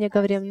 давайте не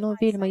говорим: ну,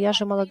 Вильма, я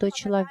же молодой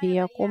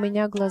человек, у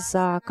меня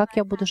глаза, как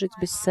я буду жить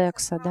без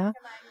секса, да?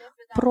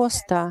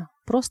 Просто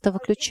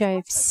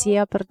выключай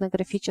все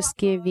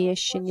порнографические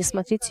вещи, не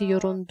смотрите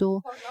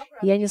ерунду.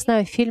 Я не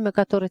знаю, фильмы,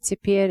 которые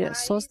теперь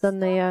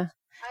созданные.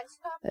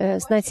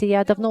 Знаете,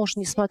 я давно уже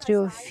не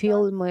смотрю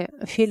фильмы,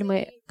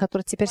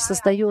 которые теперь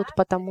создают,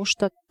 потому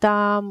что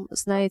там,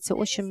 знаете,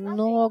 очень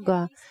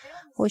много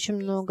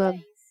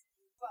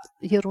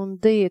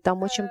ерунды,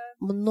 там очень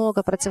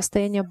много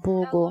противостояния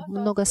Богу,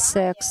 много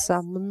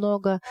секса,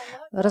 много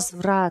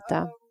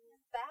разврата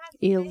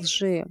и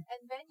лжи.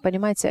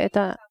 Понимаете,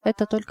 это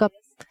только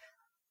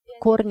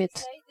кормит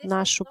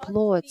нашу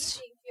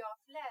плоть,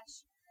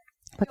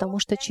 потому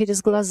что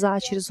через глаза,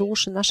 через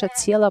уши наше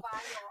тело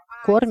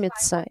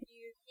кормится.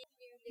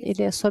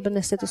 Или особенно,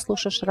 если ты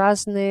слушаешь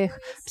разных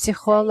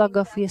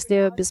психологов,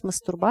 если без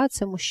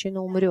мастурбации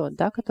мужчина умрет,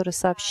 да, которые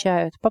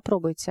сообщают.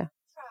 Попробуйте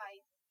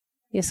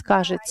и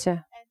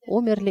скажете,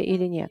 умерли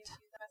или нет.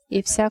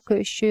 И всякую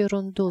еще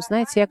ерунду.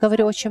 Знаете, я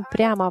говорю очень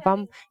прямо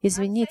вам,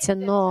 извините,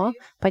 но,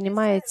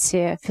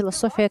 понимаете,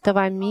 философия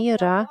этого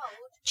мира,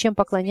 чем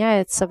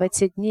поклоняется в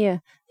эти дни,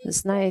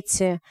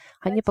 знаете,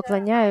 они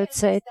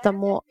поклоняются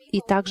этому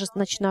и также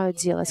начинают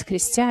делать.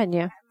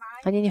 Христиане,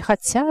 они не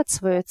хотят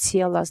свое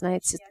тело,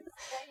 знаете,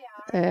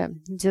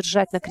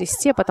 держать на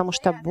кресте, потому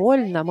что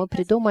больно. Мы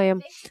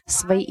придумаем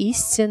свои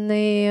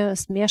истины,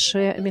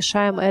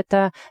 мешаем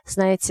это,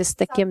 знаете, с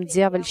таким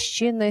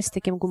дьявольщиной, с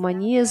таким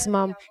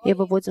гуманизмом и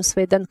выводим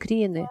свои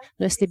доктрины.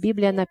 Но если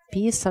Библия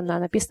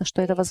написано,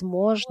 что это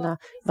возможно,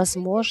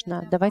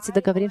 давайте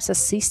договоримся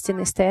с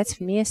истиной, стоять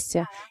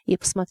вместе и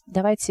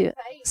давайте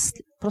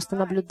просто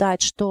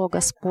наблюдать, что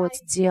Господь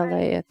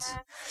делает.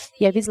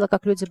 Я видела,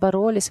 как люди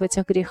боролись в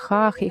этих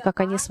грехах, и как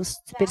они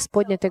теперь с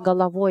поднятой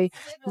головой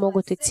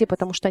могут идти,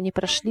 потому что они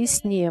прошли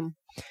с Ним.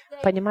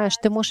 Понимаешь,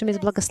 ты можешь иметь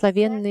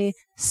благословенный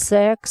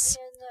секс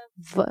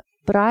в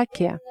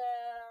браке.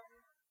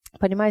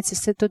 Понимаете,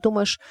 если ты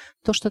думаешь,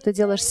 то, что ты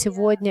делаешь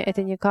сегодня,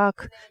 это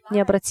никак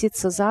не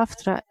обратится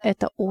завтра,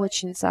 это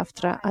очень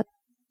завтра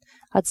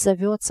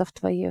отзовется в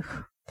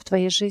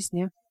твоей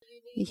жизни.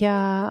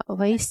 Я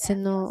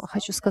воистину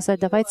хочу сказать,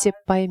 давайте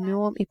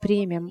поймем и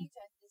примем.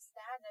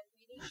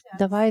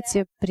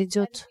 Давайте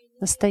придет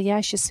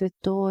настоящий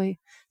святой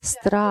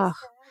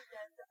страх,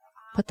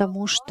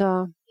 потому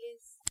что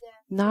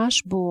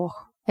наш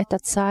Бог — это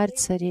Царь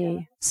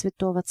царей,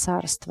 Святого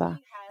Царства,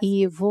 и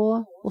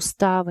Его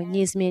уставы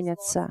не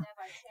изменятся.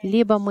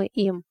 Либо мы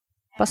им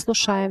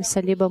послушаемся,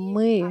 либо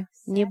мы,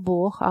 не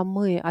Бог, а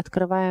мы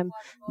открываем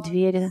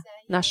двери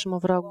нашему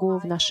врагу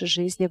в нашей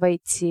жизни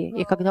войти.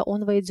 И когда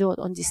он войдет,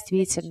 он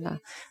действительно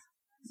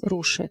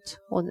рушит,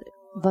 он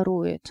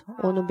ворует,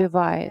 он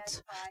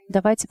убивает.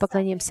 Давайте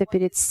поклонимся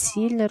перед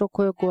сильной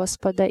рукой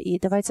Господа и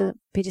давайте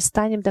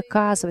перестанем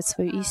доказывать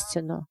свою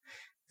истину.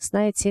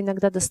 Знаете,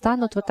 иногда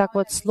достанут вот так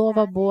вот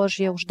Слово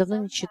Божье, уже давно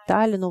не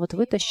читали, но вот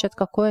вытащат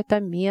какое-то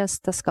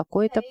место с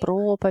какой-то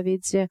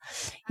проповеди,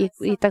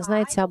 и так,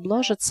 знаете,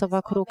 обложатся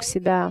вокруг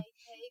себя,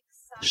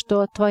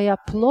 что твоя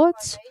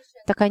плоть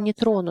такая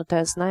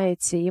нетронутая,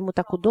 знаете, ему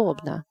так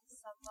удобно.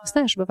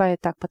 Знаешь, бывает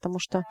так, потому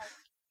что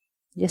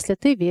если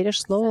ты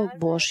веришь Слову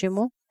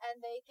Божьему,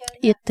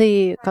 и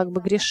ты как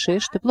бы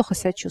грешишь, ты плохо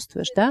себя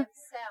чувствуешь, да?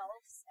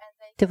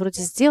 Ты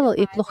вроде сделал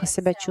и плохо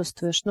себя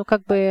чувствуешь. Ну,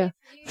 как бы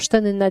в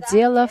штаны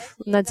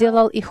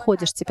наделал и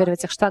ходишь теперь в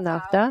этих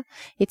штанах, да?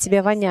 И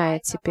тебе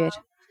воняет теперь.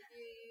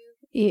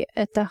 И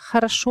это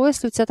хорошо,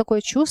 если у тебя такое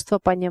чувство,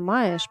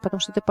 понимаешь? Потому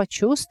что ты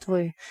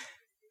почувствуй,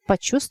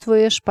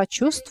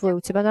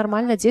 у тебя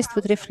нормально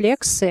действуют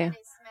рефлексы.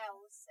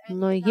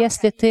 Но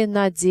если ты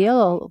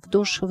наделал в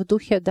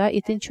духе, да,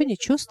 и ты ничего не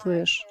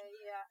чувствуешь,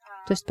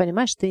 то есть,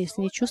 понимаешь, ты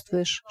если не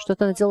чувствуешь, что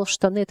ты наделал в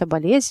штаны, это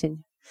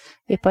болезнь.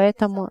 И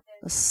поэтому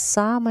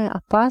самое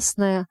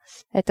опасное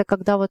 — это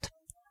когда вот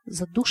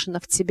задушена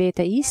в тебе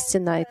эта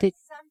истина, и ты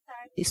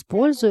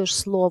используешь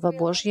Слово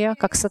Божье,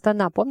 как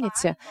сатана,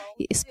 помните,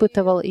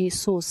 испытывал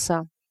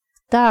Иисуса.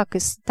 Так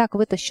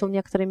вытащил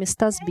некоторые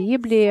места с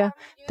Библии,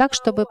 так,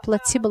 чтобы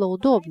плоти было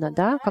удобно,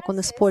 да, как он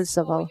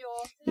использовал.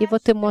 И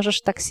вот ты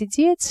можешь так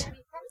сидеть,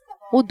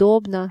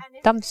 удобно,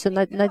 там все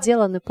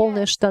наделаны,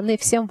 полные штаны,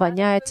 всем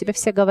воняет, тебе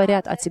все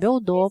говорят, а тебе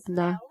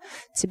удобно.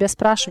 Тебя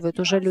спрашивают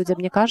уже люди,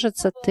 мне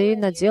кажется, ты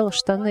надел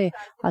штаны,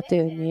 а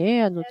ты,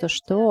 не, ну ты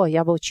что,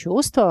 я бы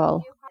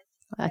чувствовал.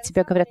 А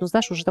тебе говорят, ну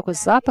знаешь, уже такой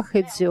запах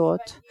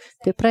идет,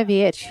 ты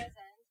проверь.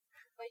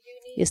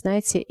 И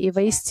знаете, и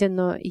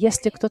воистину,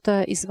 если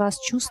кто-то из вас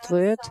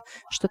чувствует,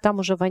 что там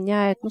уже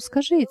воняет, ну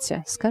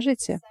скажите.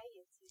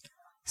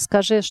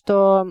 Скажи,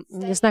 что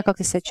не знаю, как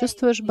ты себя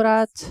чувствуешь,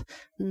 брат,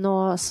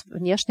 но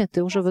внешне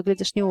ты уже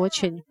выглядишь не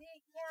очень.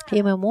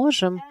 И мы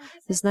можем,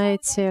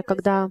 знаете,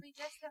 когда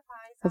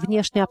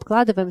внешне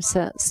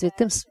обкладываемся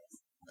святым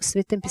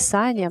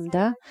Писанием,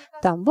 да,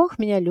 там Бог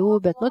меня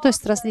любит, ну то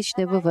есть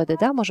различные выводы,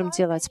 да, можем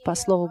делать по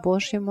Слову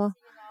Божьему.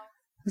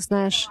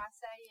 Знаешь,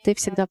 ты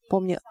всегда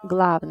помни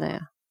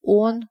главное.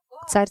 Он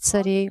царь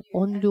царей,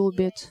 Он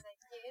любит,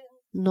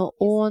 но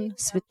Он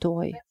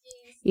святой.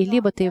 И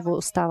либо ты Его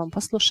уставом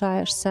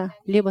послушаешься,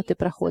 либо ты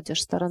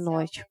проходишь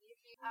стороной.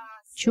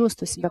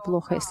 Чувствуй себя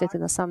плохо, если ты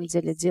на самом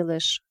деле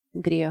делаешь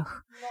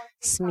грех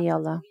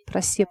смело.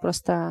 Проси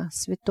просто,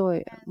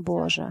 Святой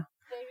Боже,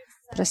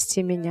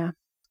 прости меня.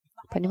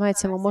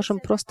 Понимаете, мы можем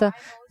просто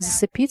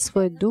засыпить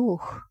свой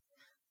дух.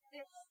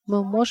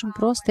 Мы можем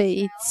просто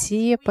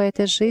идти по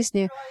этой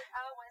жизни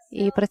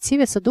и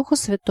противиться Духу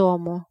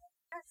Святому.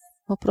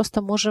 Мы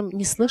просто можем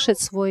не слышать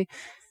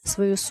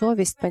свою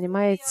совесть,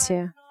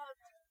 понимаете,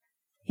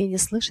 и не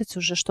слышать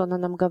уже, что она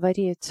нам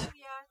говорит.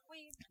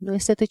 Но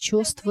если ты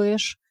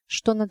чувствуешь,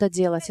 что надо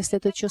делать, если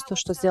ты чувствуешь,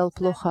 что сделал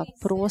плохо,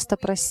 просто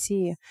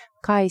проси,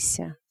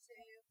 кайся.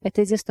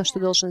 Это единственное, что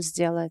должен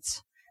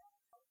сделать.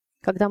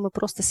 Когда мы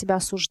просто себя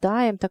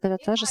осуждаем, так это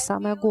та же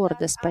самая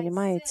гордость,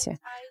 понимаете?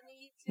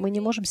 Мы не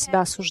можем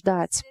себя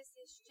осуждать.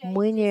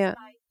 Мы не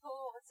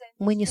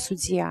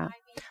судья.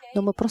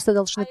 Но мы просто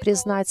должны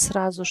признать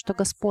сразу, что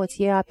Господь,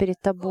 я перед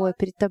Тобой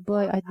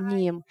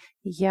одним.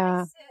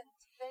 Я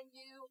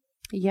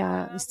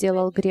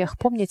сделал грех.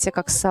 Помните,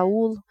 как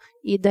Саул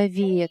и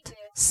Давид?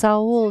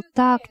 Саул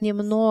так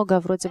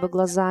немного, вроде бы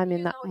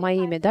глазами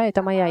моими, да,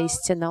 это моя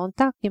истина, он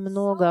так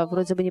немного,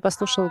 вроде бы не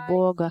послушал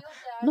Бога,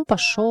 ну,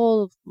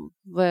 пошел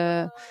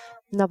на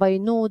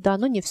войну, да,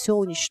 ну, не все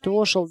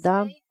уничтожил,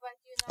 да,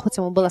 хоть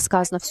ему было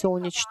сказано все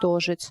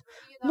уничтожить.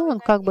 Ну, он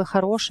как бы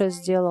хорошее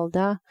сделал,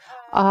 да.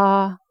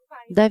 А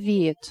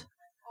Давид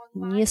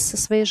не со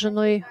своей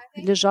женой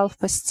лежал в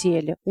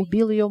постели,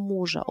 убил ее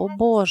мужа. О,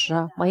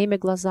 Боже, моими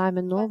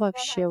глазами, ну,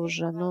 вообще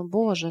уже, ну,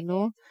 Боже,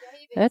 ну,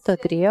 это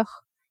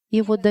грех.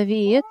 И вот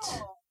Давид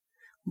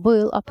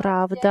был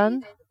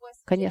оправдан.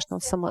 Конечно,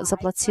 он сам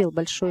заплатил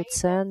большую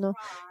цену.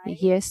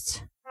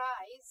 Есть,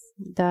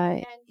 да,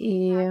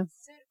 и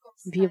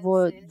в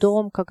его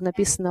дом, как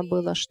написано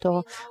было,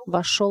 что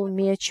вошел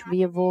меч в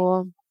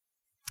его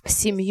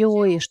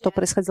семью, и что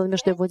происходило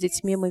между его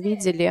детьми, мы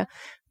видели.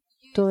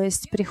 То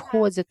есть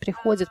приходит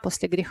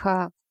после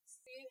греха.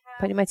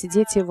 Понимаете,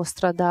 дети его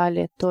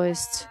страдали. То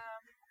есть,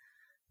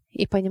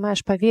 и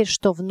понимаешь, поверь,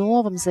 что в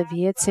Новом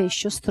Завете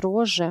еще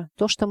строже.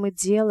 То, что мы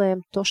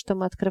делаем, то, что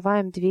мы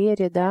открываем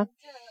двери, да,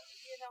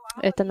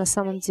 это на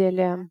самом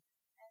деле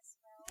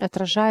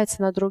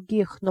отражается на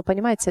других. Но,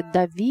 понимаете,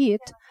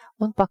 Давид,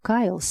 он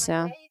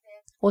покаялся.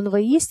 Он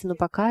воистину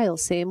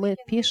покаялся. И мы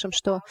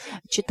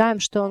читаем,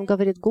 что он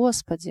говорит: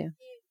 «Господи,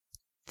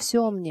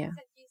 все мне,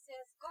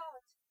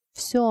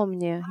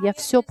 я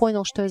все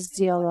понял, что я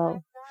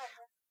сделал.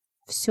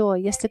 Все,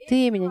 если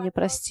ты меня не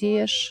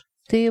простишь,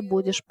 ты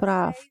будешь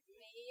прав.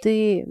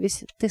 Ты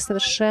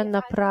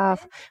совершенно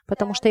прав,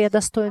 потому что я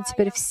достоин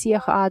теперь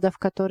всех адов,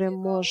 которые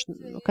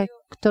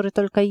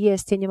только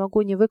есть. Я не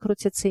могу не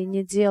выкрутиться и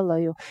не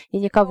делаю. И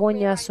никого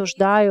не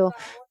осуждаю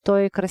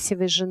той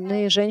красивой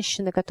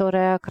женщины,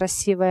 которая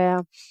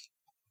красивая,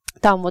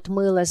 там вот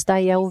мылась, да,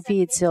 я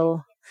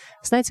увидел.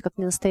 Знаете, как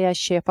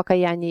ненастоящее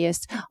покаяние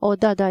есть? О,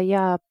 да,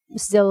 я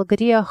сделал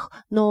грех,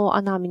 но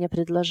она меня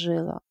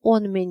предложила.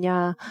 Он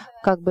меня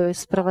как бы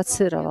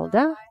спровоцировал,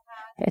 да?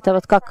 Это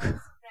вот как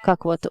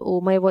вот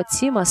у моего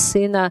Тима,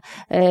 сына,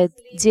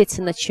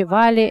 дети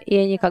ночевали, и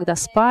они, когда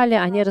спали,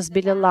 они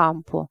разбили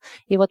лампу.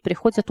 И вот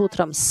приходит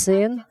утром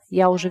сын,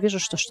 я уже вижу,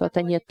 что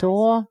что-то не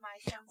то,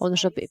 он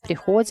уже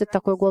приходит,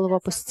 такой голову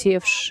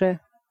опустивший,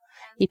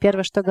 и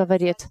первое, что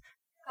говорит: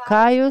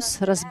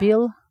 «Каюсь,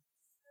 разбил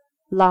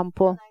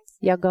лампу».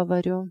 Я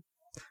говорю: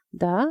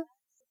 «Да?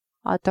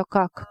 А то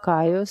как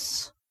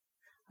каюсь?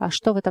 А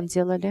что вы там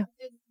делали?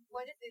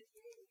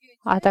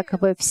 А так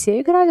вы все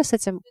играли с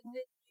этим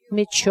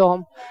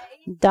мечом?»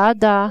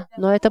 «Да,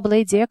 но это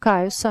была идея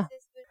каюса».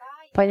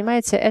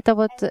 Понимаете, это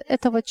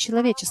вот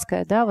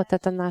человеческое, да, вот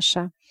это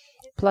наше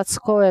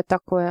плотское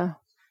такое.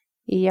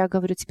 И я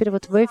говорю: теперь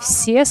вот вы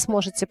все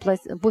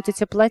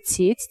будете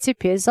платить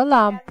теперь за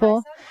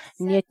лампу.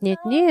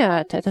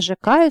 Нет, это же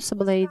Каюса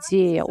была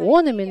идея.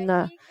 Он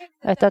именно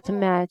этот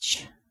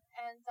мяч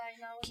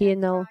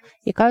кинул.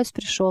 И Каюс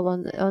пришел,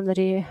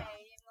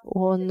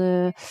 он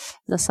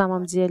на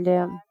самом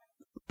деле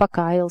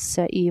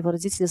покаялся, и его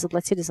родители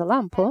заплатили за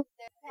лампу.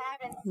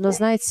 Но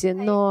знаете,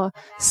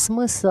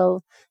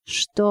 смысл,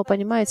 что,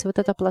 понимаете, вот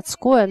это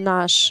плотское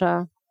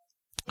наше,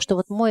 что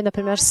вот мой,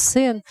 например,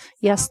 сын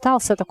и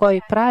остался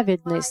такой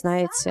праведный,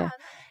 знаете.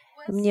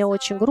 Мне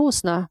очень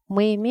грустно.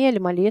 Мы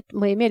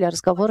имели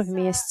разговор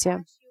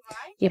вместе.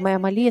 И моя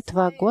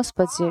молитва: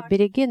 Господи,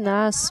 береги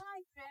нас,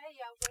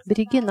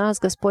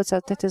 Господь,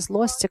 от этой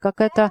злости, как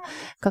это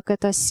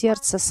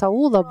сердце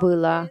Саула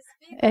было.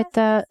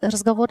 Это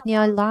разговор не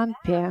о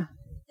лампе,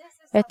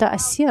 это о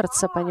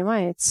сердце,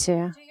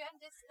 понимаете.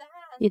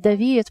 И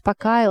Давид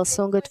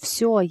покаялся, он говорит: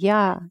 все,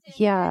 я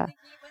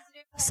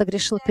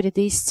согрешил перед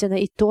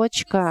истиной, и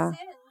точка.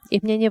 И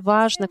мне не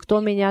важно,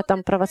 кто меня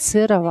там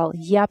провоцировал.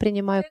 Я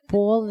принимаю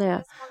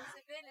полную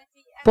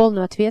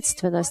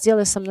ответственность.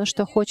 Сделай со мной,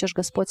 что хочешь,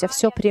 Господь, я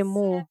все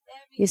приму.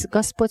 И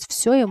Господь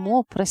все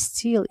ему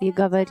простил и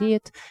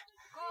говорит.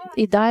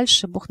 И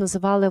дальше Бог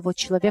называл его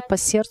человек по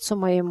сердцу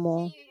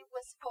моему.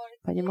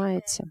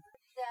 Понимаете?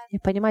 И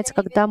понимаете,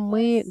 когда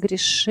мы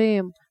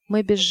грешим,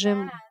 мы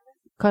бежим к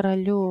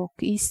королю,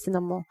 к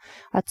истинному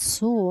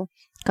Отцу,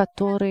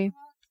 который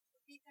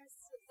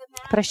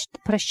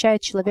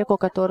прощает человеку,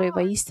 который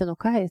воистину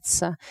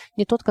кается,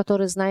 не тот,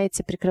 который,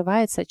 знаете,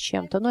 прикрывается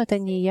чем-то. Но это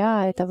не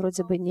я, это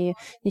вроде бы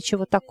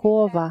ничего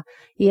такого,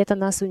 и это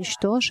нас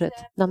уничтожит.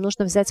 Нам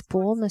нужно взять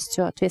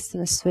полностью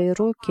ответственность в свои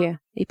руки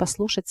и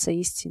послушаться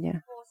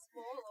истине.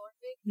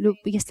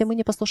 Если мы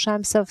не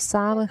послушаемся в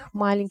самых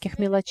маленьких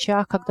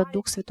мелочах, когда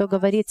Дух Святой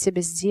говорит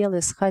тебе: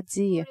 сделай,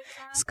 сходи,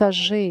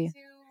 скажи,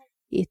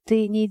 и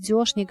ты не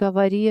идешь, не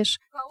говоришь,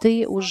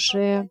 ты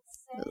уже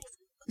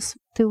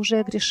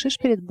грешишь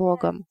перед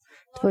Богом,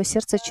 твое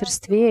сердце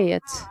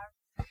черствеет.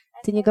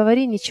 Ты не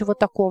говори ничего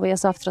такого: я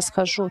завтра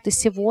схожу. Ты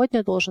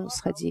сегодня должен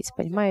сходить,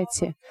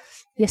 понимаете?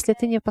 Если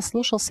ты не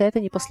послушался, это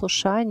не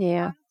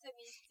послушание.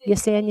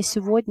 Если я не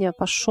сегодня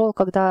пошел,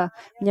 когда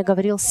мне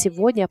говорил: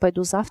 сегодня, я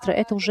пойду завтра,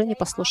 это уже не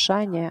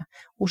послушание.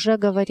 Уже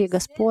говори: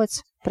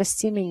 Господь,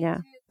 прости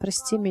меня,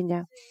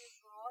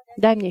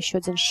 дай мне еще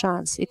один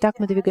шанс. И так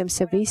мы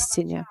двигаемся в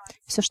истине.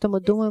 Все, что мы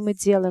думаем и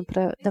делаем,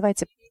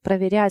 давайте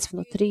проверять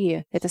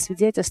внутри. Это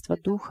свидетельство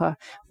Духа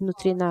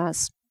внутри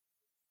нас.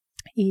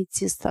 И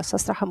идти со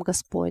страхом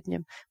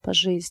Господним по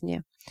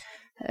жизни.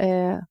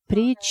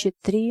 Притчи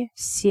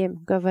 3:7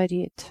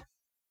 говорит: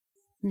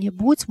 «Не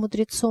будь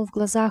мудрецом в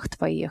глазах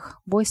твоих,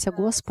 бойся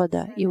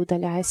Господа и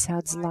удаляйся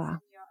от зла».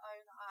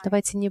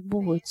 Давайте не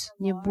будем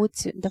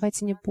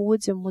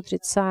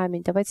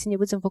мудрецами, давайте не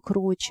будем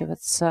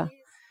выкручиваться.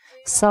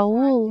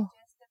 Саул,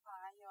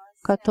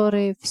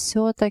 который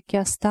все-таки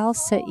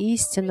остался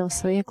истинным в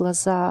своих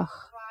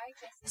глазах.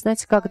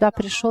 Знаете, когда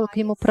пришел к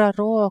нему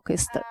пророк и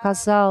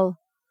сказал: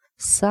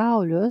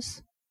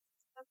 «Саулюс,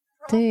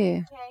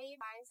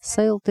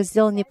 Саул, ты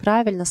сделал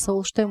неправильно».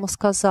 Саул что ему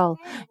сказал?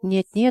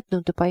 Нет,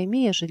 ты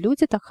пойми же,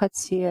 люди так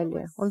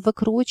хотели. Он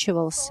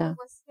выкручивался,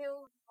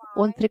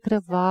 он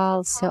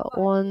прикрывался,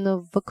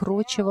 он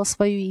выкручивал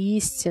свою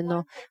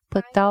истину,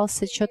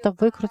 пытался что-то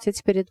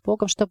выкрутить перед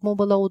Богом, чтобы ему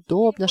было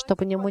удобно,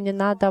 чтобы ему не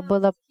надо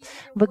было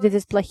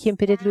выглядеть плохим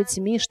перед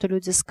людьми, что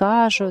люди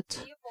скажут.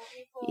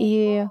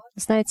 И,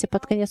 знаете,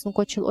 под конец он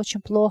кончил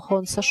очень плохо,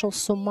 он сошел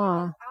с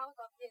ума.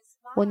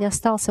 Он не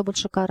остался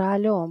больше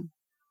королем.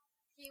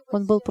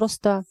 Он был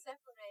просто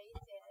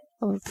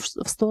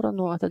в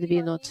сторону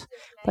отодвинут,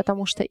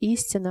 потому что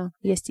истина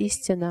есть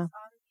истина.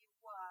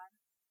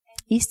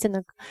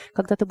 Истина,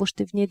 когда ты будешь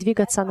в ней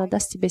двигаться, она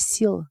даст тебе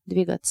сил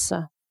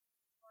двигаться.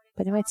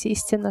 Понимаете,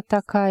 истина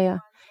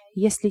такая: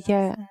 если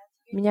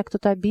меня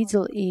кто-то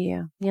обидел, и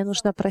мне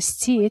нужно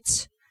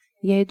простить,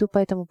 я иду по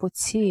этому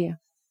пути.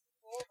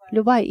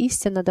 Любая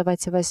истина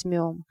давайте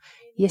возьмем.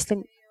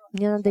 Если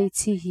мне надо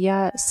идти,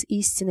 я с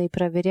истиной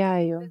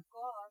проверяю.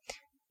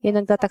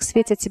 Иногда так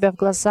светят тебя в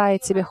глаза, и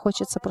тебе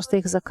хочется просто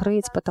их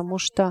закрыть, потому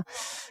что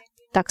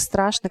так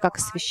страшно, как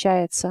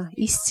освещается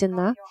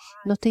истина.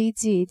 Но ты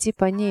иди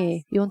по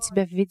ней, и Он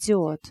тебя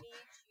введет.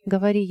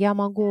 Говори: «Я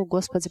могу,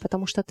 Господи,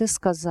 потому что Ты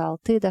сказал,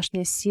 Ты дашь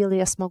мне силы,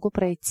 я смогу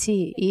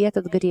пройти и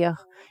этот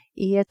грех,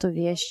 и эту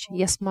вещь.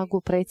 Я смогу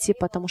пройти,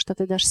 потому что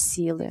Ты дашь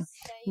силы,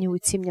 не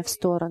уйти мне в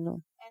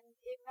сторону».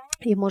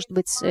 И, может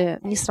быть,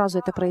 не сразу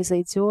это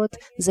произойдет,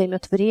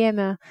 займет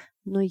время,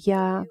 но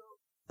я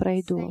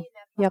пройду,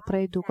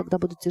 когда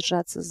буду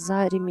держаться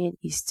за ремень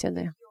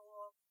истины.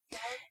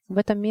 В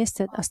этом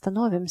месте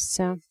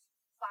остановимся.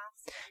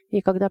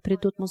 И когда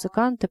придут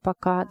музыканты,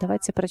 пока,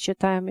 давайте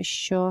прочитаем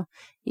еще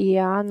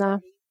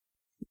Иоанна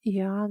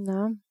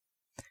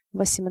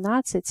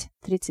 18,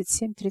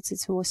 37,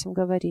 38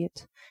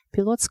 говорит.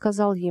 Пилот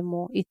сказал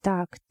ему: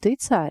 «Итак, ты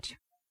царь?»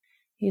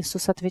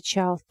 Иисус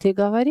отвечал: «Ты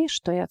говоришь,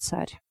 что я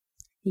царь.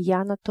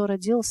 Я на то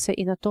родился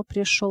и на то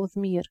пришел в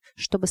мир,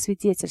 чтобы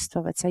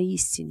свидетельствовать о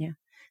истине.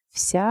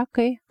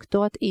 Всякий,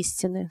 кто от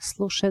истины,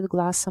 слушает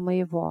гласа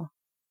моего».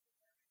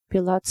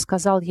 Пилат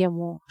сказал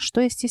ему: «Что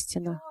есть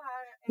истина?»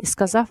 И,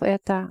 сказав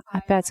это,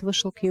 опять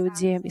вышел к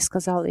иудеям и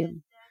сказал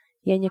им: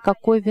 «Я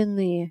никакой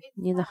вины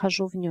не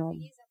нахожу в нем».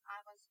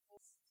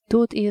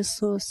 Тут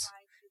Иисус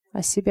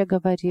о себе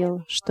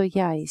говорил, что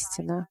 «Я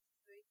истина».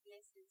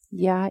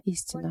 «Я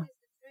истина».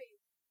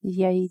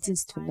 «Я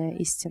единственная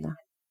истина».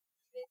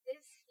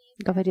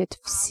 Говорит: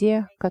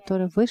 все,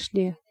 которые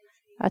вышли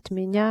от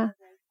Меня,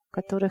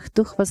 которых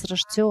Дух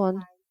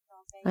возрожден,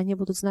 они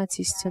будут знать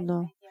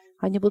истину.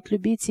 Они будут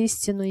любить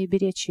истину и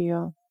беречь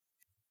ее.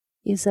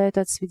 И за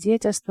это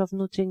свидетельство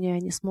внутреннее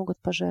они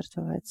смогут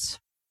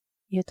пожертвовать.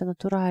 И это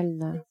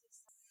натурально.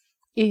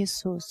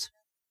 Иисус,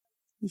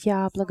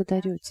 я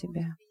благодарю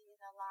Тебя,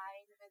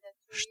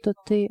 что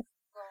Ты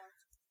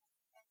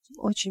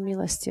очень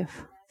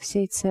милостив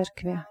всей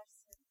церкви.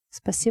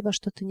 Спасибо,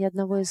 что Ты ни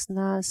одного из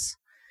нас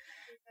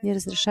не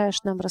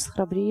разрешаешь нам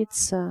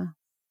расхрабриться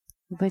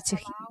в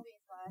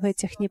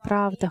этих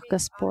неправдах,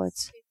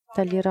 Господь,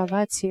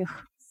 толерировать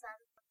их.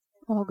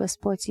 О,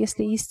 Господь,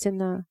 если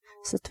истина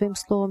со Твоим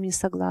Словом не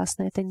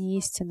согласна, это не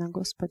истина,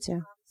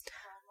 Господи.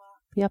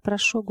 Я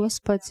прошу,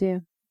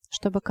 Господи,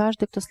 чтобы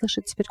каждый, кто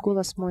слышит теперь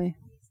голос мой,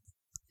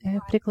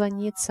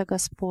 преклониться,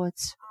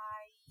 Господь,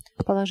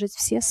 положить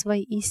все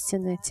свои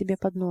истины Тебе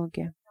под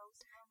ноги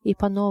и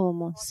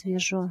по-новому,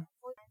 свежо,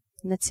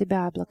 на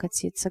Тебя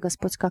облокотиться,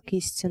 Господь, как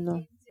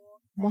истину.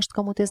 Может,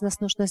 кому-то из нас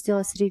нужно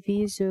сделать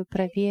ревизию,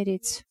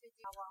 проверить,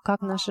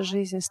 как наша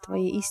жизнь с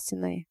Твоей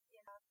истиной,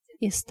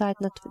 и стать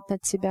над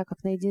Тебя,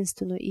 как на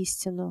единственную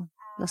истину,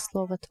 на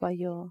Слово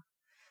Твое.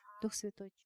 Дух Святой.